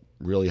that's like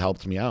really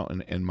helped me out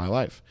in my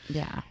life.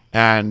 Yeah.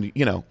 And,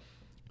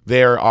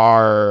 there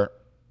are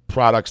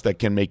products that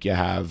can make you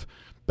have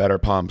better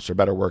pumps or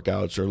better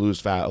workouts or lose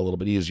fat a little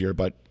bit easier,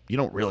 but you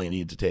don't really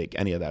need to take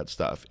any of that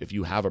stuff. If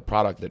you have a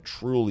product that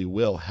truly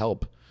will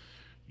help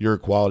your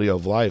quality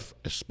of life,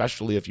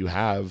 especially if you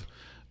have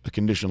a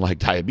condition like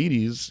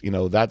diabetes,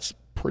 that's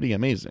pretty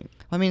amazing.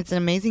 I mean, it's an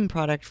amazing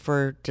product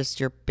for just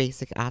your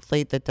basic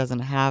athlete that doesn't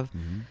have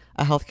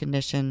a health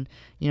condition,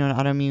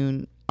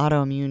 an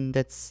autoimmune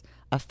that's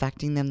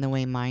affecting them the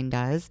way mine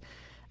does,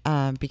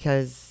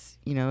 because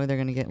they're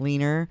going to get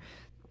leaner.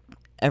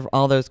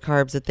 All those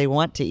carbs that they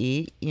want to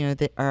eat,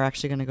 they are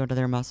actually going to go to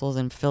their muscles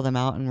and fill them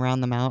out and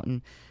round them out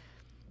and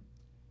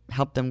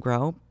help them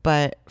grow.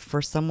 But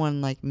for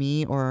someone like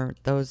me or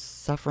those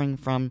suffering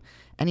from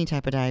any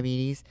type of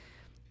diabetes,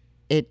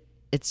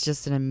 it's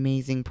just an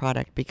amazing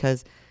product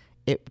because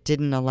it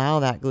didn't allow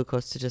that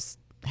glucose to just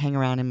hang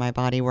around in my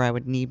body where I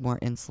would need more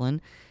insulin.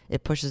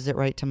 It pushes it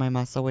right to my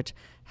muscle, which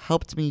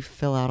helped me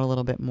fill out a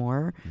little bit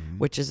more,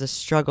 which is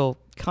a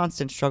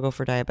constant struggle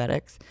for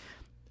diabetics.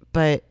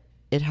 But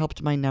it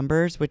helped my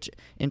numbers, which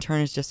in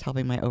turn is just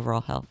helping my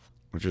overall health.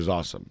 Which is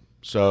awesome.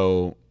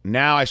 So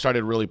now I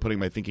started really putting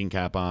my thinking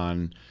cap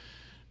on,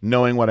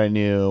 knowing what I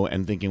knew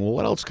and thinking, well,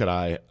 what else could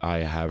I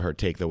have her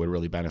take that would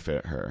really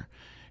benefit her?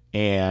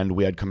 And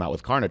we had come out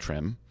with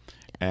Carnitrim.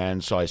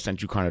 And so I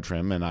sent you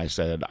Carnitrim, and I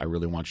said, I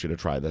really want you to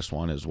try this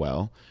one as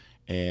well.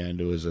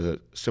 And it was a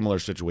similar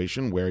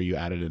situation where you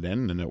added it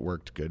in, and it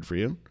worked good for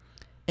you.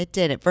 It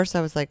did. At first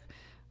I was like,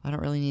 I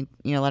don't really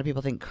need, a lot of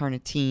people think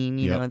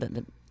carnitine,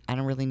 that I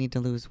don't really need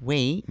to lose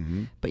weight,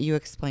 but you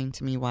explained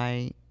to me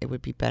why it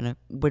would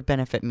would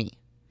benefit me.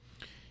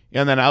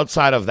 And then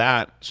outside of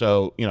that,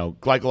 so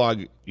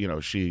Glycolog,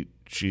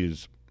 she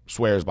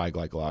swears by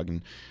Glycolog,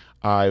 and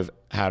I've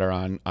had her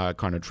on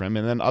Carnitrim,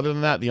 and then other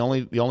than that, the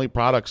only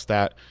products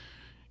that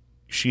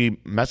she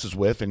messes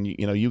with, and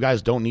you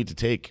guys don't need to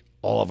take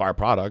all of our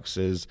products,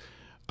 is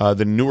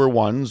the newer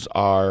ones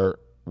are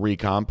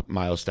Recomp,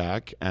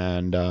 Myostack,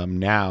 and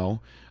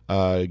now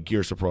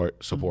Gear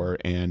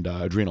Support and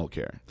Adrenal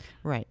Care.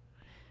 Right.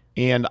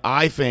 And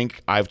I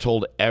think I've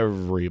told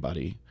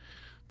everybody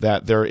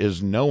that there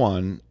is no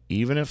one,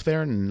 even if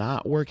they're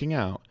not working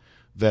out,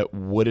 that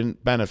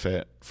wouldn't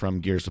benefit from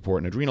gear support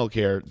and adrenal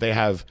care. They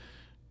have,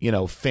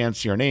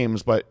 fancier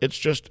names, but it's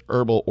just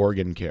herbal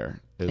organ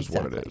care is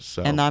Exactly. what it is.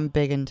 So, And I'm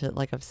big into,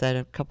 like I've said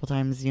a couple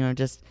times,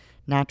 just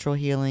natural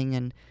healing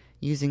and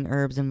using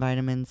herbs and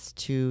vitamins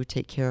to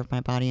take care of my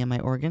body and my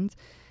organs.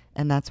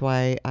 And that's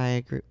why I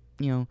agree,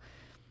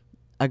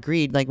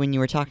 agreed. Like when you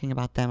were talking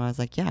about them, I was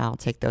like, yeah, I'll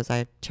take those.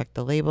 I checked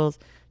the labels,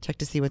 checked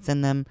to see what's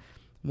in them,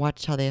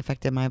 watched how they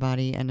affected my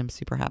body, and I'm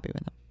super happy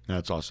with them.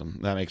 that's awesome.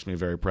 That makes me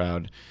very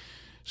proud.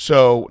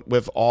 So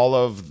with all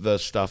of the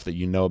stuff that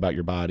you know about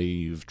your body,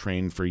 you've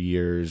trained for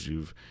years,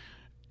 you've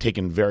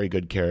taken very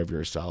good care of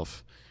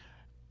yourself,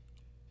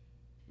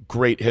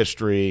 great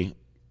history,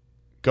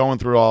 going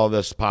through all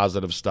this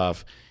positive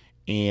stuff,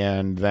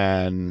 and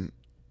then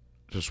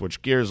to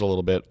switch gears a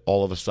little bit,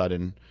 all of a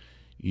sudden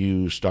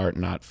you start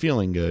not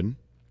feeling good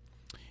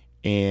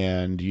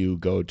and you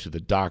go to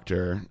the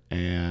doctor,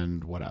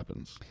 and what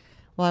happens?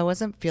 Well, I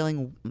wasn't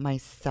feeling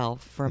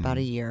myself for about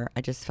a year.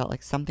 I just felt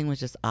like something was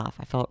just off.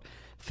 I felt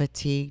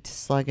fatigued,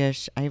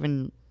 sluggish. I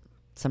even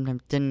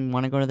sometimes didn't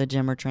want to go to the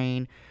gym or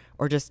train,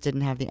 or just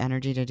didn't have the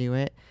energy to do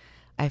it.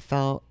 I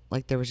felt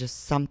like there was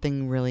just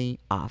something really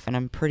off, and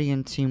I'm pretty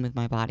in tune with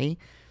my body.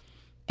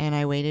 And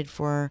I waited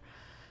for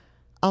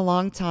a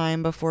long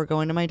time before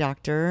going to my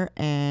doctor,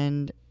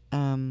 and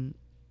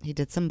he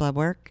did some blood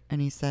work,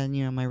 and he said,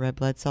 my red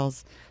blood cell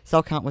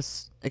count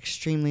was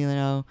extremely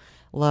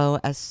low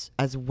as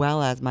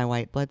well as my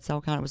white blood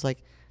cell count. It was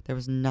like there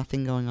was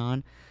nothing going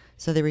on.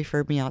 So they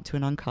referred me out to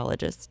an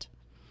oncologist.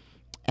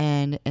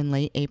 And in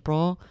late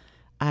April,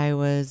 I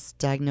was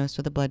diagnosed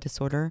with a blood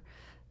disorder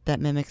that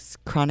mimics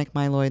chronic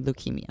myeloid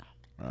leukemia.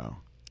 Wow.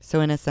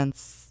 So in a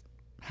sense,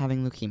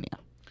 having leukemia.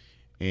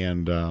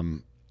 And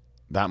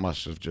that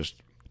must have just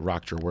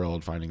rocked your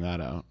world finding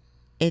that out.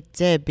 It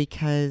did,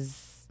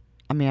 because,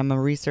 I'm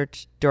a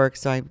research dork,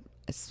 so I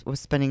was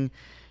spending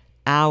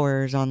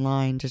hours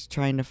online just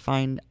trying to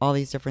find all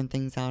these different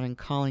things out and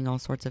calling all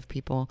sorts of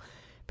people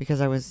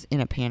because I was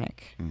in a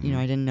panic. Mm-hmm.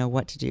 I didn't know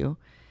what to do.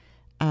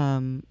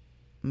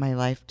 My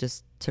life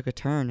just took a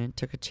turn and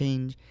took a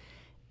change.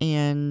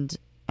 And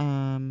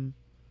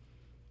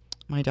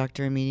my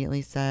doctor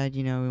immediately said,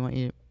 we want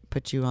you to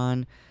put you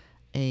on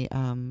a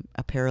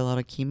parallel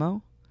to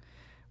chemo.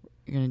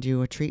 You're going to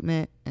do a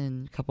treatment.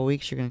 In a couple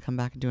weeks, you're going to come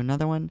back and do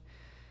another one.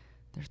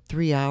 There's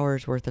 3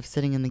 hours worth of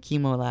sitting in the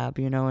chemo lab,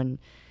 and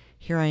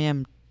here I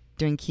am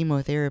doing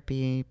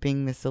chemotherapy,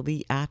 being this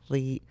elite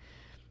athlete,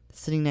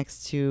 sitting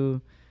next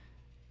to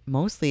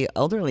mostly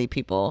elderly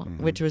people,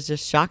 which was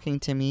just shocking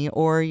to me.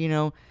 Or,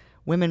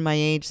 women my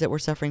age that were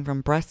suffering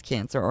from breast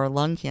cancer or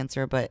lung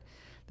cancer. But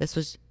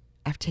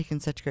I've taken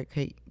such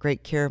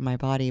great care of my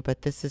body,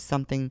 but this is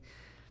something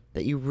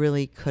that you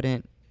really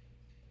couldn't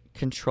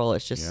control.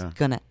 It's just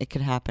it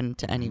could happen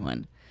to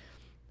anyone.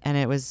 And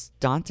it was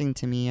daunting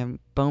to me.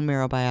 Bone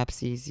marrow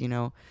biopsies,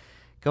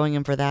 going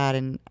in for that.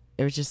 And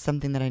it was just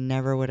something that I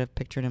never would have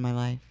pictured in my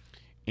life.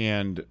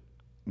 And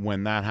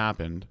when that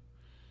happened,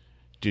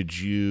 did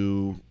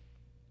you,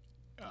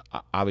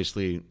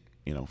 obviously,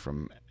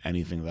 from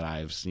anything that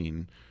I've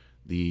seen,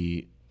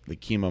 the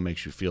chemo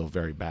makes you feel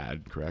very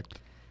bad, correct?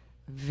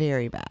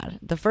 Very bad.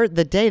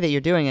 The day that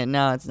you're doing it,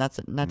 no, it's not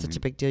such a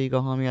big deal. You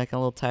go home, you're like a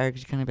little tired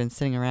because you kind of been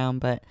sitting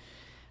around. But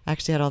I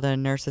actually had all the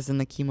nurses in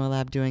the chemo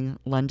lab doing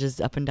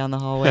lunges up and down the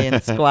hallway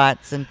and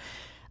squats, and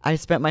I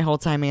spent my whole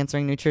time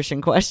answering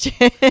nutrition questions.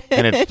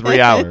 And it's 3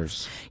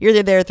 hours.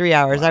 You're there 3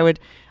 hours. Wow.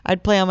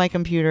 I'd play on my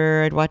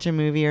computer. I'd watch a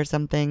movie or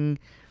something.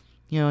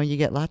 You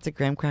get lots of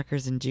graham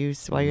crackers and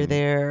juice while you're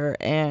there,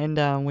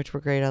 and which were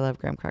great. I love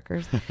graham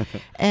crackers.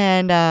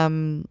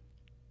 And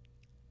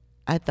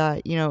I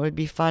thought, it would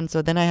be fun.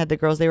 So then I had the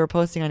girls, they were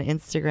posting on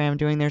Instagram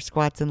doing their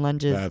squats and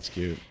lunges. That's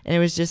cute. And it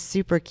was just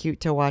super cute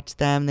to watch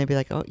them. They'd be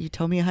like, oh, you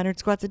told me 100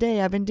 squats a day.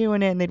 I've been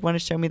doing it. And they'd want to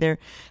show me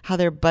how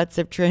their butts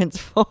have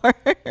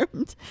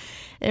transformed.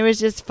 It was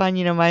just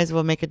fun. Might as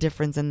well make a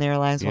difference in their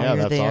lives while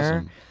you're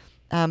there.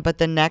 Awesome. But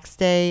the next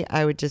day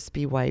I would just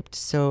be wiped.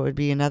 So it would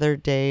be another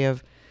day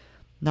of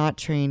not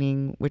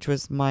training, which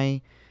was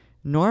my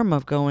norm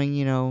of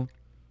going,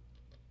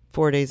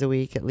 4 days a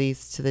week at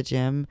least to the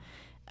gym.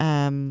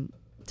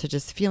 To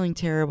just feeling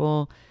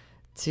terrible,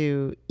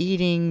 to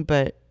eating,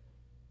 but,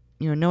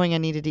 knowing I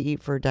needed to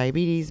eat for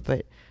diabetes,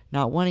 but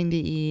not wanting to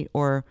eat,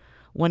 or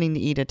wanting to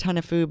eat a ton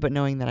of food, but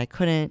knowing that I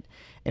couldn't.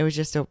 It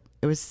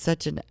was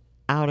such an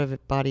out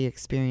of body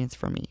experience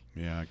for me.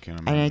 Yeah, I can't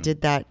imagine. And I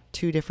did that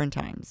 2 different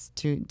times,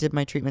 did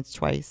my treatments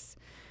twice.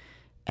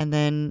 And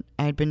then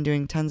I'd been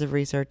doing tons of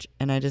research,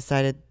 and I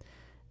decided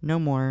no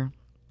more.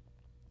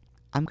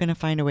 I'm going to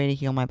find a way to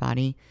heal my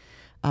body.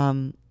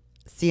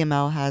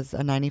 CML has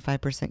a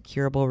 95%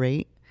 curable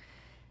rate,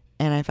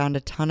 and I found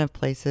a ton of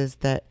places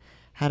that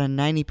had a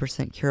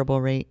 90% curable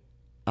rate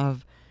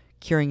of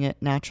curing it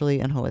naturally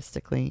and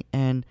holistically,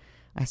 and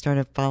I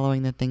started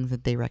following the things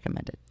that they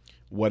recommended.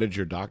 What did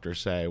your doctor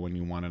say when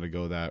you wanted to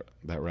go that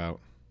route?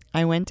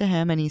 I went to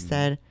him, and he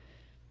said,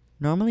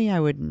 normally I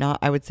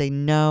would say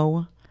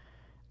no.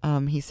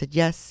 He said,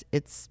 yes,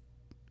 it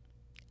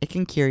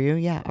can cure you.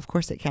 Yeah, of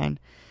course it can.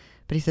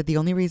 But he said, the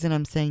only reason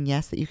I'm saying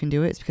yes that you can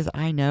do it is because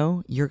I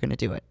know you're going to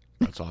do it.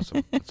 That's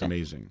awesome. That's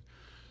amazing.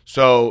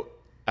 So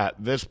at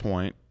this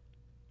point,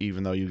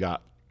 even though you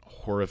got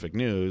horrific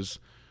news,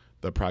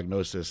 the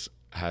prognosis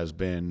has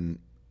been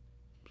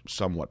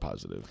somewhat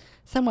positive.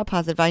 Somewhat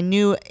positive. I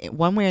knew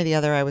one way or the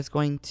other I was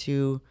going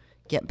to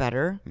get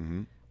better,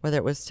 whether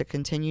it was to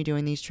continue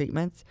doing these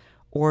treatments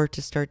or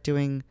to start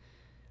doing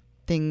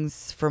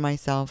things for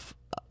myself,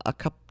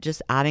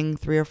 just adding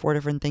 3 or 4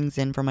 different things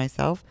in for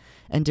myself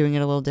and doing it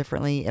a little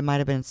differently. It might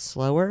have been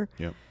slower,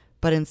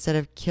 but instead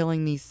of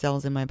killing these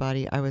cells in my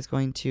body, I was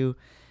going to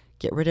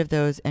get rid of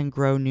those and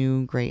grow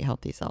new, great,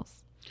 healthy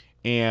cells.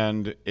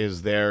 And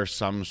is there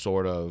some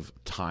sort of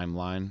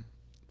timeline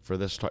for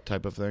this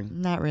type of thing?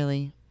 Not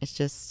really. It's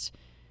just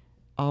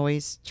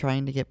always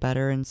trying to get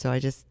better, and so I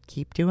just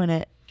keep doing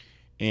it.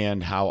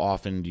 And how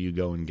often do you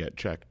go and get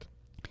checked?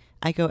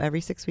 I go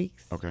every 6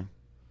 weeks. Okay.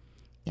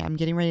 Yeah, I'm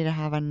getting ready to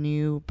have a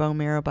new bone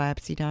marrow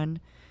biopsy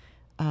done.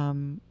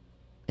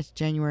 It's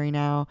January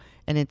now,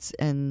 and it's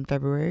in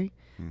February,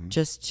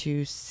 just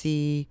to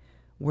see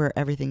where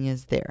everything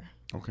is there.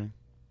 Okay.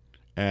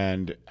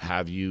 And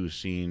have you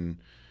seen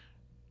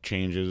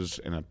changes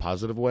in a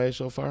positive way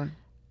so far?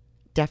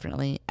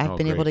 Definitely. I've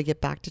been able to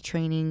get back to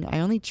training. I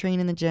only train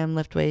in the gym,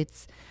 lift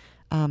weights,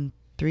 3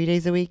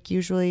 days a week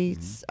usually.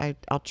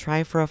 I'll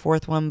try for a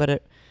 4th one, but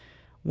it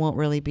won't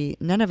really be.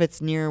 None of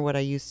it's near what I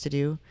used to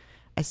do.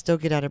 I still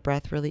get out of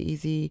breath really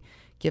easy,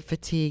 get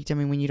fatigued. I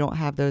mean, when you don't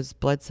have those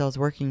blood cells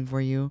working for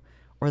you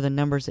or the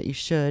numbers that you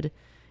should,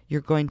 you're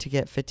going to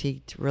get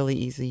fatigued really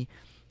easy.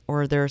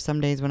 Or there are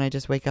some days when I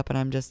just wake up and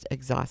I'm just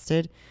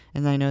exhausted,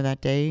 and I know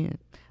that day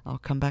I'll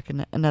come back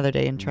another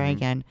day and try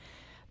again.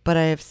 But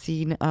I have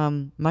seen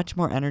much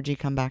more energy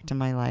come back to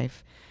my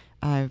life.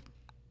 I'm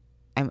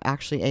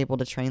actually able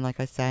to train, like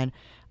I said.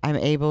 I'm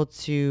able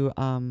to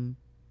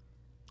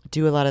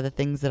do a lot of the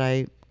things that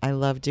I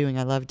love doing.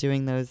 I love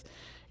doing those,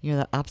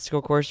 the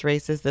obstacle course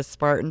races, the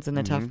Spartans and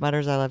the Tough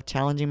Mudders. I love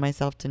challenging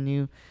myself to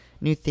new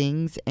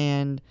things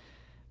and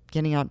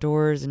getting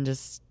outdoors and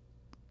just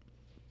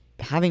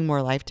having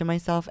more life to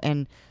myself.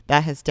 And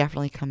that has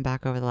definitely come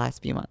back over the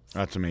last few months.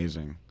 That's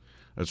amazing.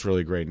 That's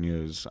really great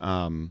news.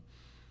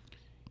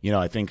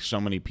 I think so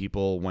many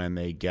people, when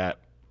they get,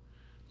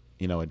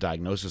 a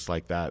diagnosis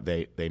like that,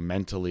 they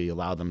mentally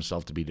allow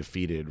themselves to be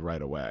defeated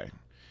right away.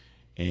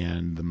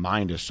 And the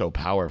mind is so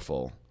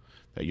powerful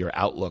that your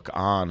outlook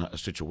on a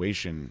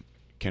situation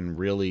can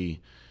really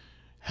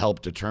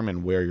help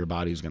determine where your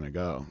body's going to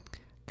go.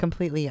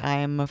 Completely. I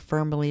am a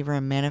firm believer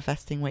in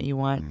manifesting what you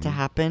want to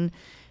happen.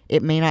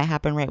 It may not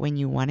happen right when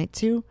you want it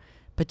to,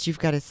 but you've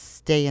got to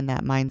stay in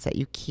that mindset.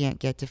 You can't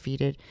get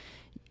defeated.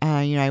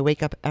 I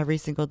wake up every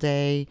single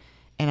day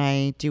and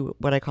I do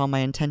what I call my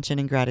intention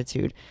and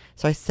gratitude.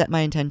 So I set my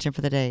intention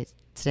for the day.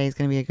 Today is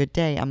going to be a good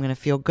day. I'm going to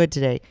feel good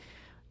today.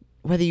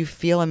 Whether you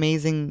feel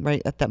amazing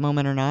right at that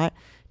moment or not,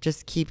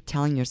 just keep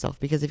telling yourself.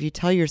 Because if you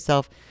tell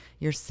yourself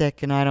you're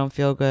sick and I don't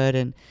feel good,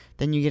 and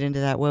then you get into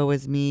that woe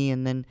is me,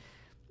 and then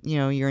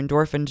your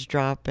endorphins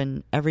drop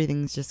and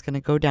everything's just going to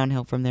go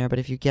downhill from there. But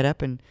if you get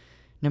up and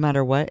no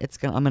matter what,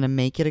 I'm going to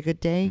make it a good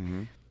day,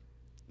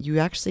 you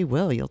actually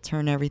will. You'll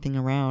turn everything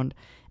around.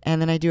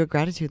 And then I do a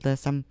gratitude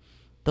list.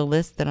 The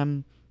list that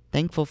I'm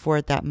thankful for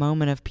at that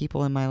moment of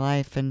people in my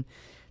life and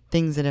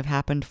things that have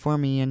happened for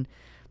me. And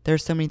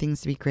there's so many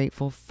things to be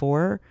grateful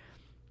for.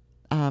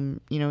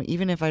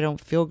 Even if I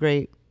don't feel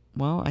great,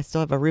 well, I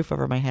still have a roof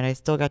over my head. I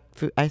still got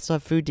food. I still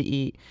have food to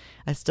eat.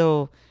 I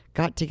still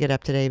got to get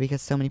up today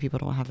because so many people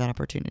don't have that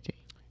opportunity.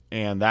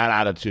 And that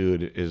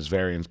attitude is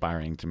very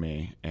inspiring to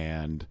me.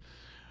 And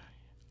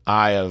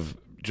I have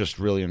just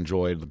really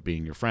enjoyed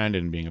being your friend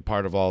and being a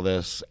part of all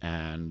this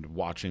and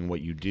watching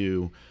what you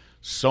do,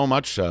 so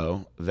much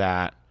so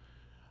that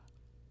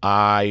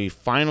I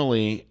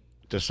finally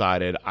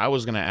decided I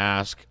was going to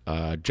ask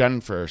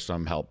Jen for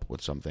some help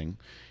with something.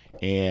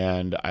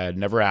 And I had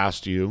never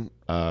asked you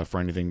for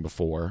anything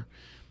before,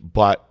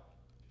 but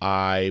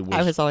I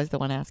was always the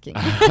one asking.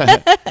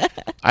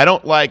 I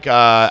don't like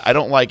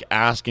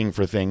asking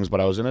for things,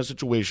 but I was in a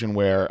situation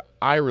where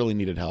I really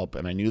needed help,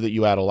 and I knew that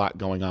you had a lot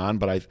going on,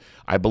 but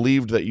I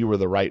believed that you were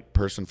the right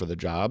person for the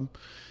job,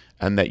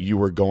 and that you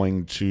were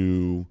going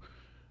to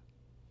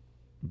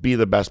be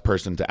the best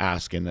person to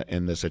ask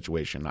in this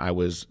situation. I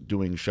was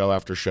doing show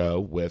after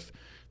show with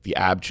the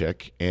Ab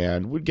Chick,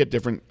 and would get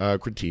different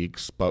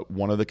critiques, but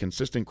one of the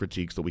consistent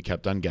critiques that we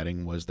kept on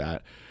getting was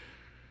that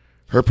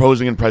her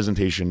posing and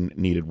presentation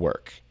needed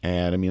work.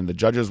 And I mean, the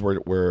judges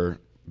were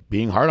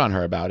being hard on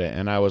her about it,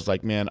 and I was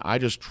like, man, I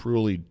just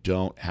truly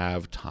don't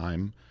have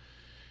time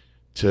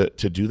to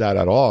do that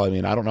at all. I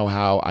mean, I don't know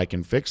how I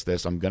can fix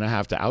this. I'm going to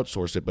have to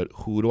outsource it, but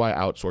who do I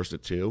outsource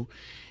it to?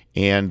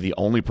 And the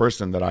only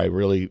person that I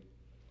really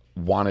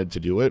wanted to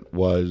do it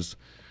was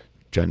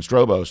Jen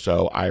Strobo.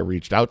 So I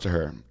reached out to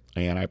her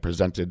and I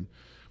presented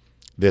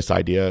this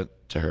idea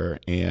to her,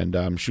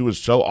 and she was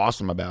so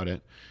awesome about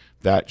it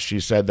that she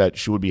said that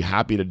she would be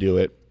happy to do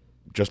it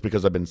just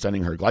because I've been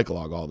sending her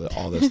Glycolog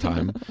all this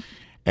time.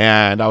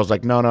 And I was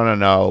like,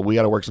 no, we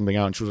got to work something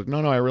out. And she was like,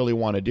 no, I really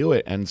want to do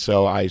it. And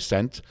so I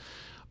sent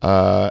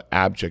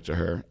Abchick to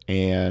her,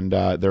 and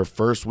their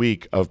first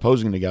week of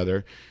posing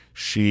together,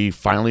 she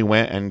finally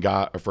went and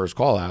got her first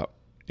call out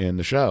in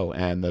the show.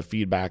 And the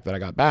feedback that I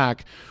got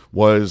back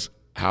was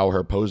how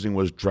her posing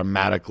was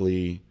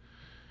dramatically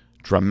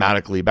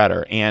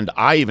better. And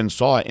I even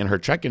saw it in her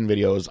check-in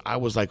videos. I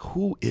was like,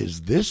 who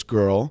is this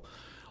girl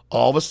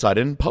all of a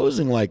sudden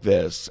posing like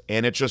this?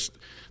 And it's just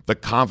the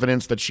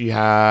confidence that she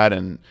had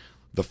and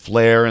the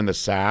flair and the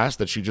sass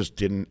that she just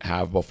didn't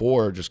have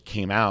before just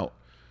came out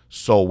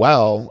so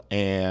well.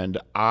 And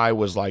I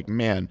was like,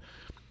 man,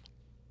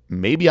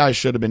 maybe I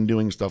should have been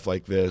doing stuff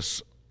like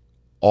this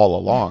all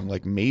along.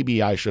 Like,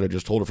 maybe I should have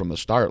just told her from the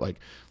start, like,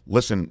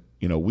 listen,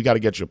 we got to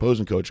get you a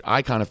posing coach.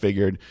 I kind of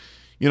figured,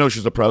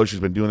 she's a pro. She's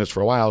been doing this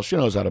for a while. She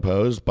knows how to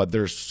pose, but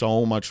there's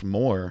so much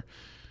more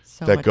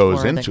that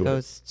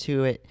goes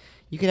to it.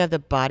 You could have the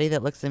body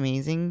that looks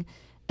amazing,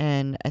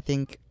 and I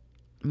think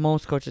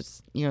most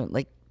coaches,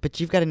 but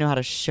you've got to know how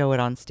to show it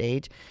on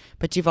stage.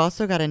 But you've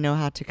also got to know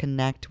how to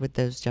connect with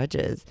those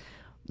judges.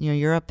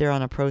 You're up there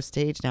on a pro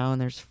stage now,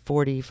 and there's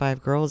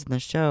 45 girls in the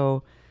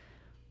show.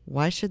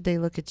 Why should they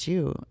look at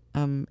you?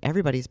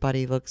 Everybody's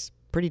body looks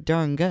pretty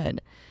darn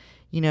good,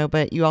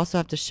 but you also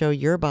have to show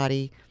your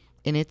body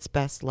in its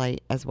best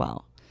light as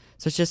well.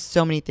 So it's just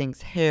so many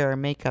things: hair,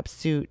 makeup,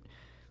 suit,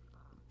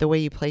 the way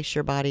you place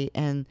your body,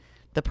 and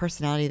the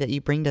personality that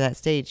you bring to that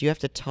stage. You have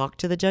to talk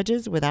to the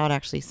judges without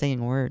actually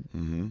saying a word.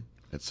 Mm-hmm.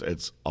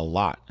 It's a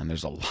lot, and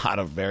there's a lot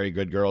of very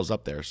good girls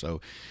up there.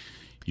 So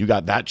you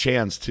got that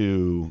chance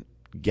to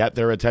get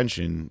their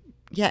attention.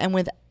 Yeah, and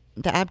with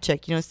the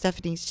Abchick,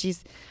 Stephanie,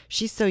 she's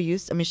so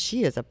used. I mean,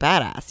 she is a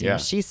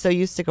badass. She's so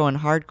used to going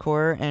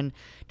hardcore and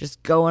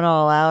just going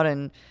all out,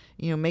 and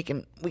we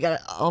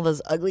got all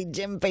those ugly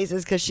gym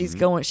faces because she's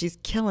she's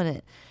killing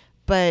it.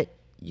 But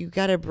you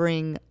got to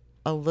bring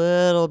a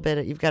little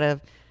bit. You've got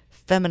to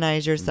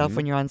feminize yourself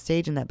when you're on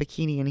stage in that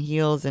bikini and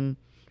heels, and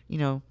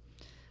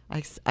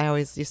I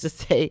always used to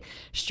say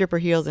stripper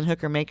heels and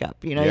hooker makeup.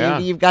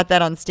 You've got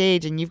that on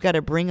stage, and you've got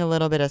to bring a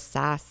little bit of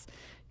sass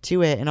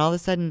to it. And all of a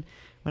sudden,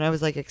 when I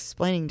was like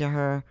explaining to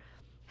her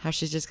how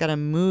she's just got to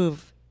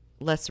move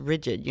less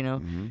rigid,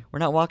 we're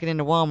not walking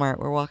into Walmart,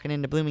 we're walking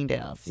into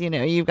Bloomingdale's.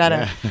 You've got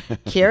to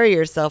carry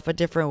yourself a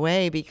different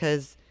way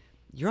because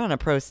you're on a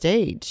pro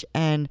stage.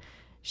 And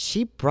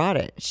she brought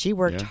it. She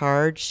worked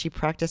hard. She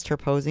practiced her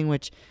posing,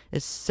 which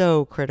is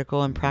so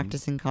critical, and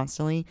practicing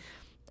constantly.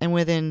 And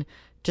within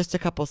just a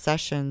couple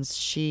sessions,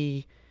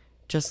 she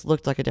just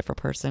looked like a different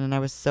person. And I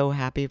was so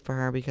happy for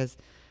her because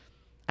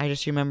I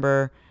just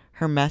remember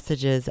her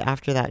messages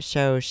after that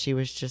show. She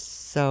was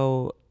just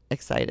so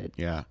excited.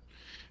 Yeah,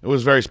 it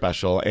was very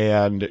special.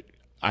 And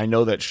I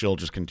know that she'll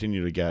just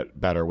continue to get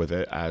better with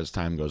it as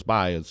time goes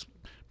by. It's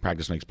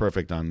practice makes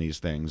perfect on these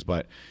things.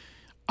 But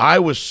I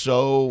was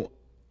so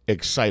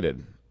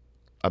excited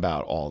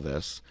about all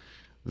this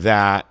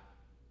that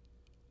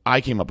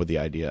I came up with the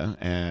idea,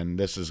 and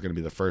this is going to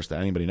be the first that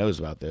anybody knows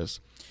about this,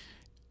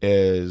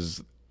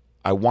 is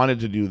I wanted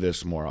to do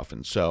this more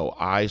often. So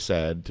I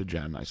said to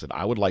Jen,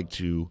 I would like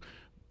to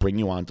bring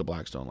you on to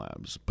Blackstone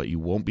Labs, but you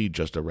won't be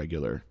just a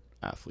regular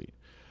athlete.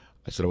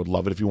 I said, I would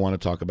love it if you want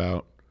to talk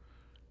about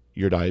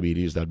your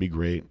diabetes. That'd be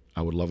great.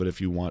 I would love it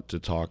if you want to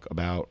talk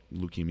about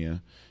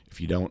leukemia. If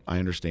you don't, I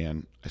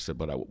understand. I said,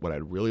 but what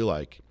I'd really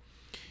like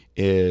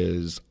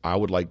is I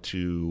would like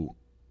to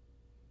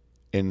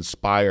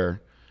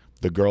inspire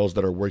the girls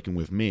that are working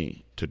with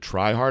me to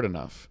try hard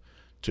enough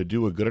to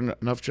do a good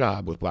enough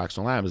job with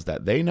Blackstone Labs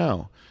that they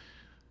know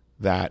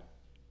that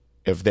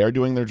if they're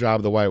doing their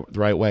job the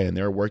right way and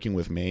they're working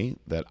with me,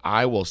 that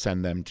I will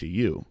send them to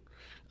you,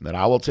 and that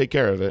I will take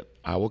care of it,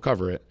 I will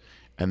cover it,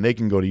 and they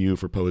can go to you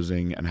for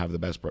posing and have the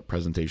best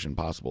presentation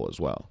possible as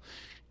well.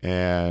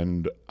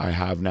 And I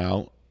have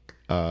now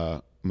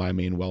my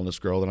main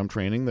wellness girl that I'm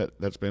training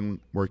that's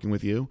been working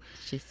with you.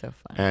 She's so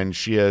fun. And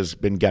she has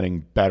been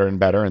getting better and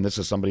better. And this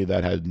is somebody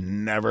that had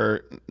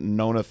never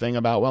known a thing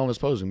about wellness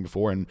posing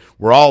before. And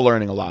we're all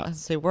learning a lot.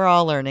 So we're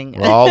all learning.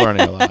 We're all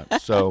learning a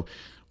lot. So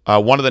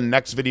one of the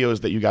next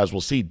videos that you guys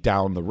will see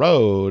down the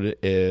road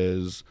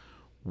is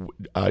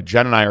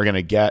Jen and I are going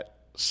to get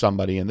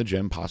somebody in the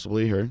gym,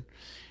 possibly her,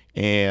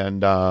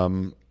 and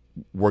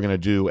we're going to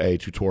do a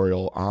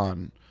tutorial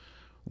on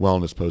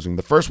wellness posing.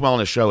 The first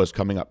wellness show is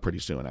coming up pretty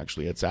soon,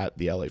 actually. It's at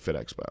the LA Fit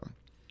Expo.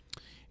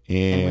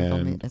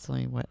 And it's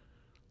only what?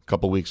 A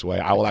couple weeks away.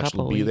 I will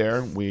actually be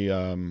there. We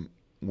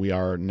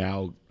are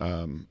now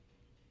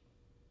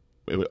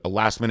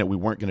last minute we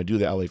weren't going to do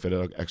the LA Fit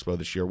Expo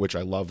this year, which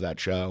I love that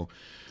show.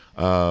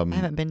 I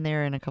haven't been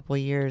there in a couple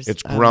of years.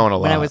 It's grown a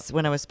lot.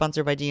 When I was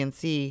sponsored by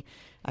GNC,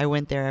 I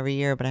went there every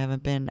year, but I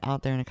haven't been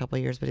out there in a couple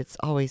of years, but it's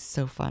always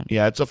so fun.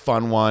 Yeah, it's a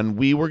fun one.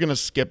 We were going to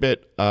skip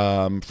it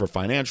for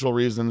financial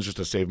reasons, just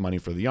to save money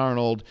for the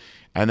Arnold.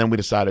 And then we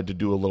decided to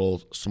do a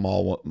little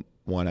small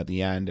one at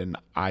the end. And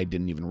I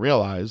didn't even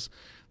realize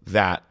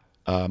that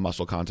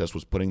Muscle Contest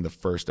was putting the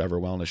first ever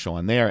wellness show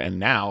on there. And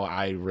now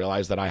I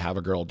realize that I have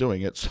a girl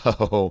doing it.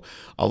 So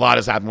a lot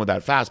has happened with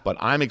that fast, but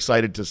I'm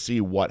excited to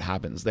see what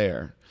happens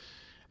there.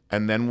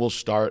 And then we'll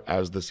start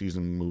as the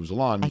season moves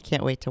along. I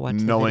can't wait to watch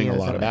knowing the videos a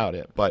lot of about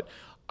it. But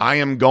I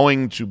am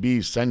going to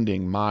be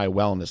sending my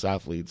wellness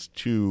athletes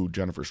to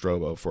Jennifer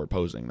Strobo for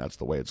posing. That's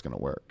the way it's going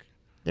to work.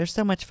 They're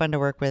so much fun to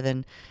work with,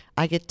 and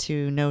I get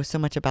to know so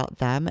much about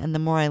them. And the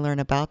more I learn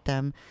about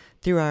them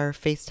through our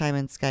FaceTime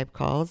and Skype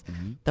calls,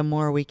 the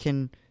more we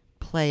can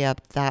play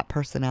up that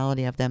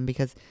personality of them.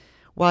 Because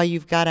while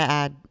you've got to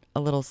add a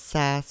little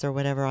sass or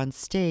whatever on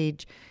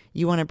stage,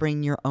 you want to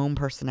bring your own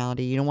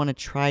personality. You don't want to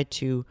try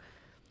to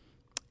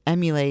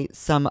emulate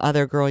some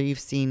other girl you've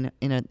seen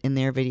in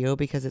their video,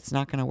 because it's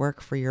not going to work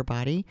for your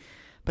body.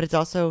 But it's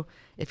also,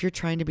 if you're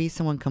trying to be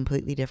someone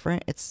completely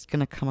different, it's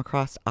going to come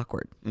across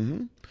awkward.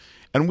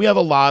 And we have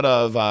a lot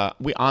of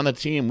on the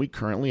team. We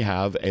currently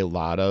have a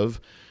lot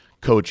of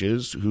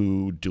coaches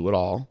who do it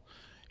all,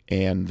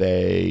 and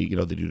they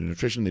do the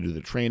nutrition, they do the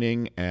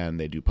training, and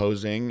they do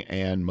posing.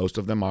 And most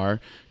of them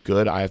are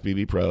good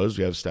IFBB pros.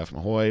 We have Steph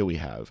Mahoy, we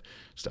have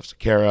Steph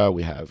Sakara,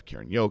 we have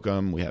Karen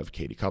Yoakum, we have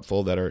Katie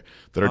Kupfel that are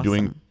Awesome.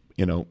 doing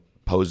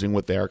posing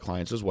with their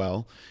clients as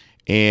well.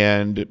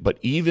 But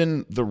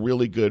even the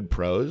really good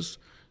pros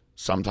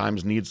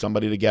sometimes need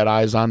somebody to get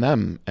eyes on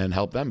them and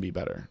help them be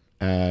better.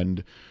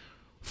 And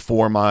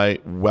for my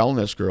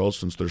wellness girls,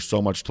 since there's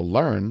so much to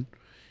learn,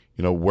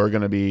 we're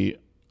going to be,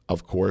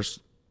 of course,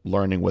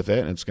 learning with it,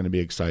 and it's going to be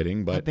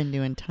exciting. But I've been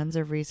doing tons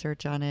of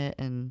research on it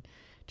and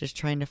just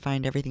trying to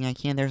find everything I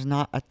can. There's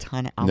not a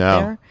ton out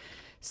there.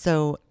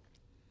 So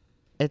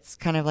it's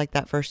kind of like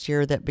that first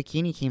year that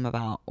bikini came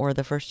about, or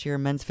the first year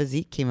men's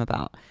physique came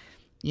about.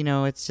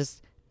 It's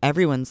just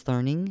everyone's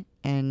learning,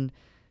 and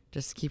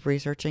just keep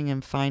researching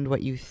and find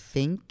what you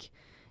think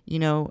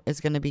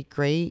is going to be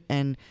great,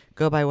 and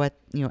go by what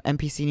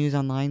NPC News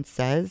Online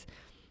says.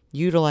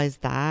 Utilize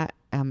that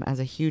as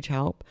a huge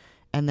help,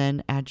 and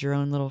then add your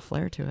own little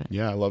flair to it.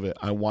 Yeah, I love it.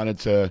 I wanted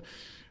to,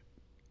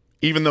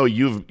 even though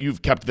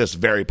you've kept this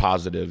very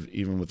positive,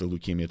 even with the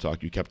leukemia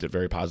talk, you kept it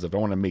very positive. I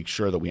want to make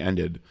sure that we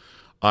ended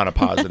on a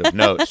positive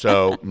note.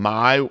 So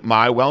my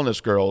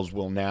wellness girls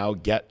will now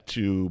get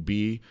to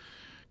be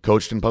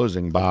coached and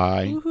posing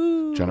by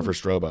Jennifer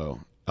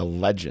Strobo, a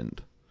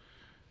legend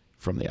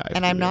from the IFBB.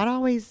 And I'm not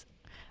always,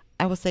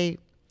 I will say,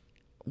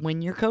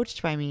 when you're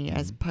coached by me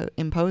as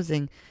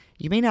imposing,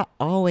 you may not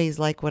always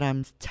like what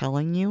I'm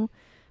telling you,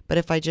 but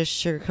if I just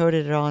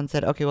sugarcoated it all and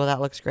said, okay, well, that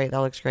looks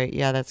great,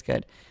 yeah, that's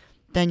good,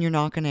 then you're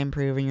not going to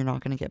improve and you're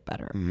not going to get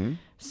better.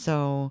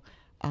 So,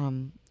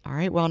 all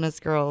right,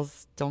 wellness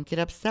girls, don't get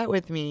upset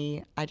with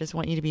me. I just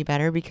want you to be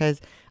better,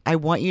 because I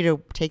want you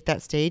to take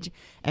that stage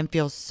and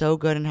feel so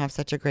good and have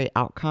such a great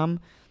outcome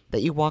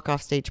that you walk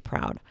off stage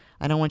proud.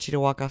 I don't want you to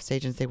walk off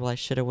stage and say, well, I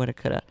shoulda, woulda,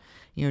 coulda,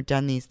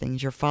 done these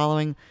things. You're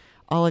following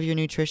all of your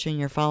nutrition,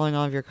 you're following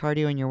all of your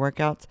cardio and your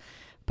workouts,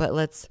 but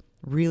let's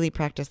really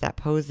practice that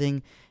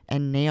posing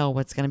and nail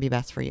what's going to be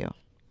best for you.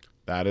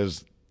 That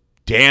is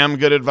damn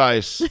good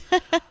advice.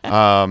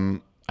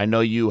 I know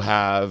you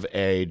have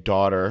a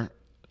daughter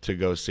to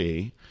go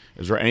see.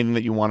 Is there anything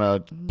that you want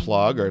to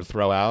plug or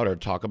throw out or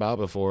talk about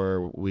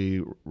before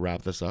we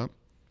wrap this up?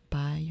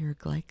 Buy your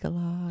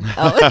Glycolog.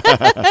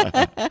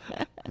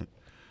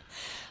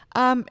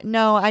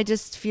 No, I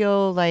just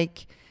feel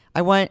like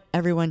I want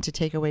everyone to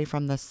take away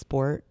from the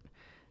sport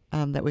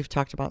that we've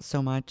talked about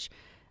so much,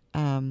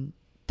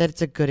 that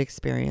it's a good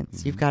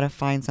experience. You've got to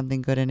find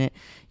something good in it.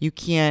 You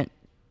can't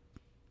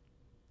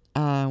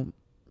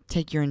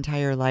take your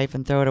entire life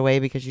and throw it away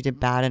because you did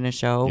bad in a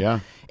show. Yeah.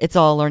 It's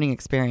all a learning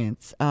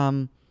experience.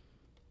 Like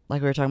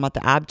we were talking about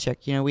the ab chick,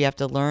 we have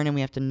to learn and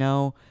we have to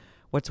know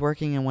what's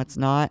working and what's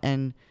not,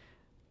 and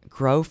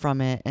grow from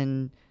it.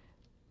 And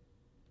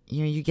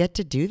you get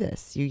to do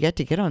this. You get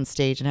to get on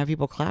stage and have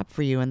people clap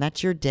for you, and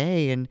that's your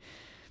day, and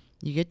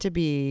you get to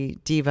be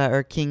diva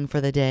or king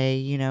for the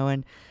day,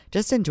 and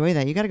just enjoy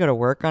that. You got to go to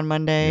work on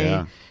Monday.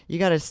 Yeah. You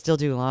got to still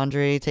do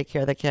laundry, take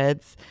care of the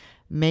kids.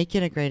 Make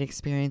it a great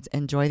experience.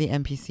 Enjoy the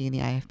NPC and the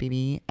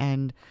IFBB,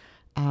 and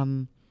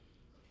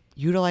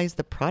utilize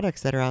the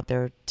products that are out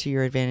there to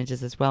your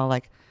advantages as well.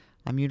 Like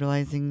I'm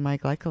utilizing my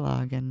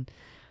Glycolog, and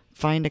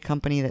find a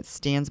company that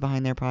stands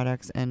behind their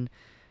products and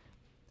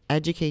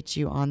educates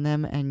you on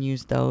them, and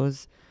use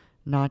those,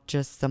 not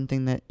just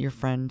something that your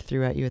friend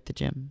threw at you at the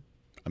gym.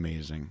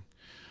 Amazing.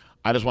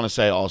 I just want to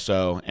say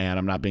also, and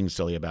I'm not being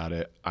silly about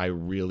it, I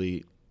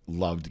really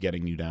loved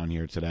getting you down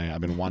here today.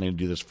 I've been wanting to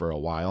do this for a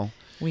while.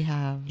 We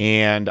have.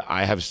 And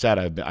I have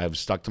said, I've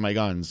stuck to my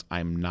guns.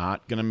 I'm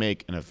not going to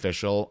make an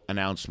official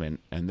announcement,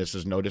 and this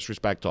is no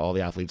disrespect to all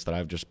the athletes that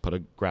I've just put a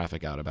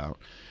graphic out about.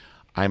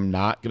 I'm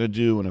not going to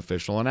do an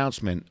official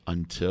announcement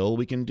until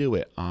we can do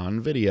it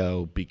on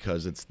video,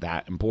 because it's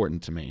that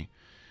important to me.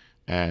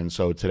 And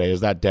so today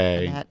is that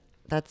day. And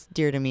that's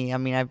dear to me. I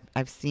mean,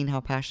 I've seen how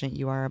passionate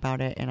you are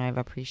about it, and I've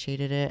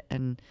appreciated it.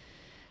 And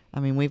I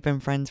mean, we've been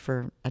friends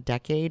for a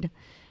decade,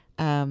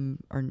 or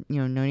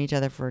known each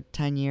other for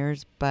 10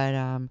 years. But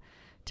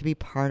to be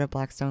part of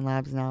Blackstone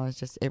Labs now is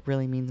just, it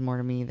really means more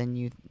to me than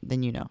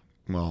you know.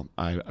 Well,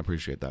 I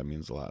appreciate that. It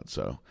means a lot.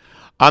 So,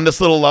 on this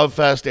little love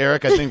fest,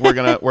 Eric, I think we're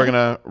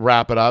gonna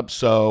wrap it up.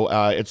 So,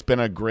 it's been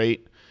a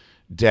great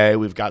day.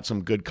 We've got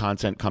some good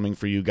content coming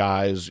for you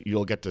guys.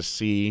 You'll get to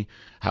see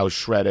how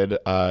shredded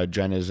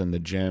Jen is in the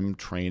gym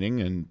training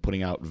and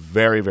putting out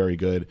very, very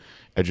good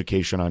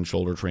education on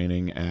shoulder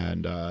training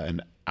and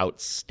an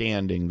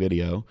outstanding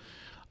video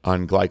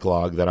on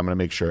Glycolog that I'm going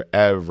to make sure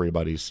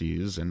everybody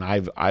sees. And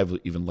I've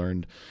even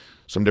learned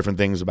some different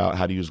things about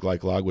how to use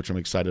Glycolog, which I'm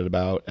excited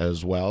about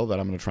as well, that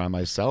I'm going to try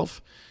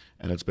myself.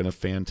 And it's been a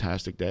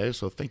fantastic day.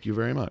 So thank you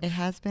very much. It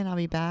has been. I'll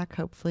be back.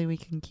 Hopefully we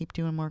can keep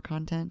doing more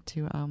content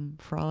to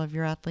for all of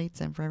your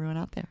athletes and for everyone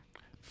out there.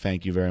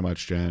 Thank you very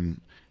much,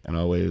 Jen. And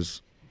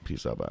always,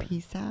 peace out. Bye.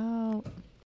 Peace out.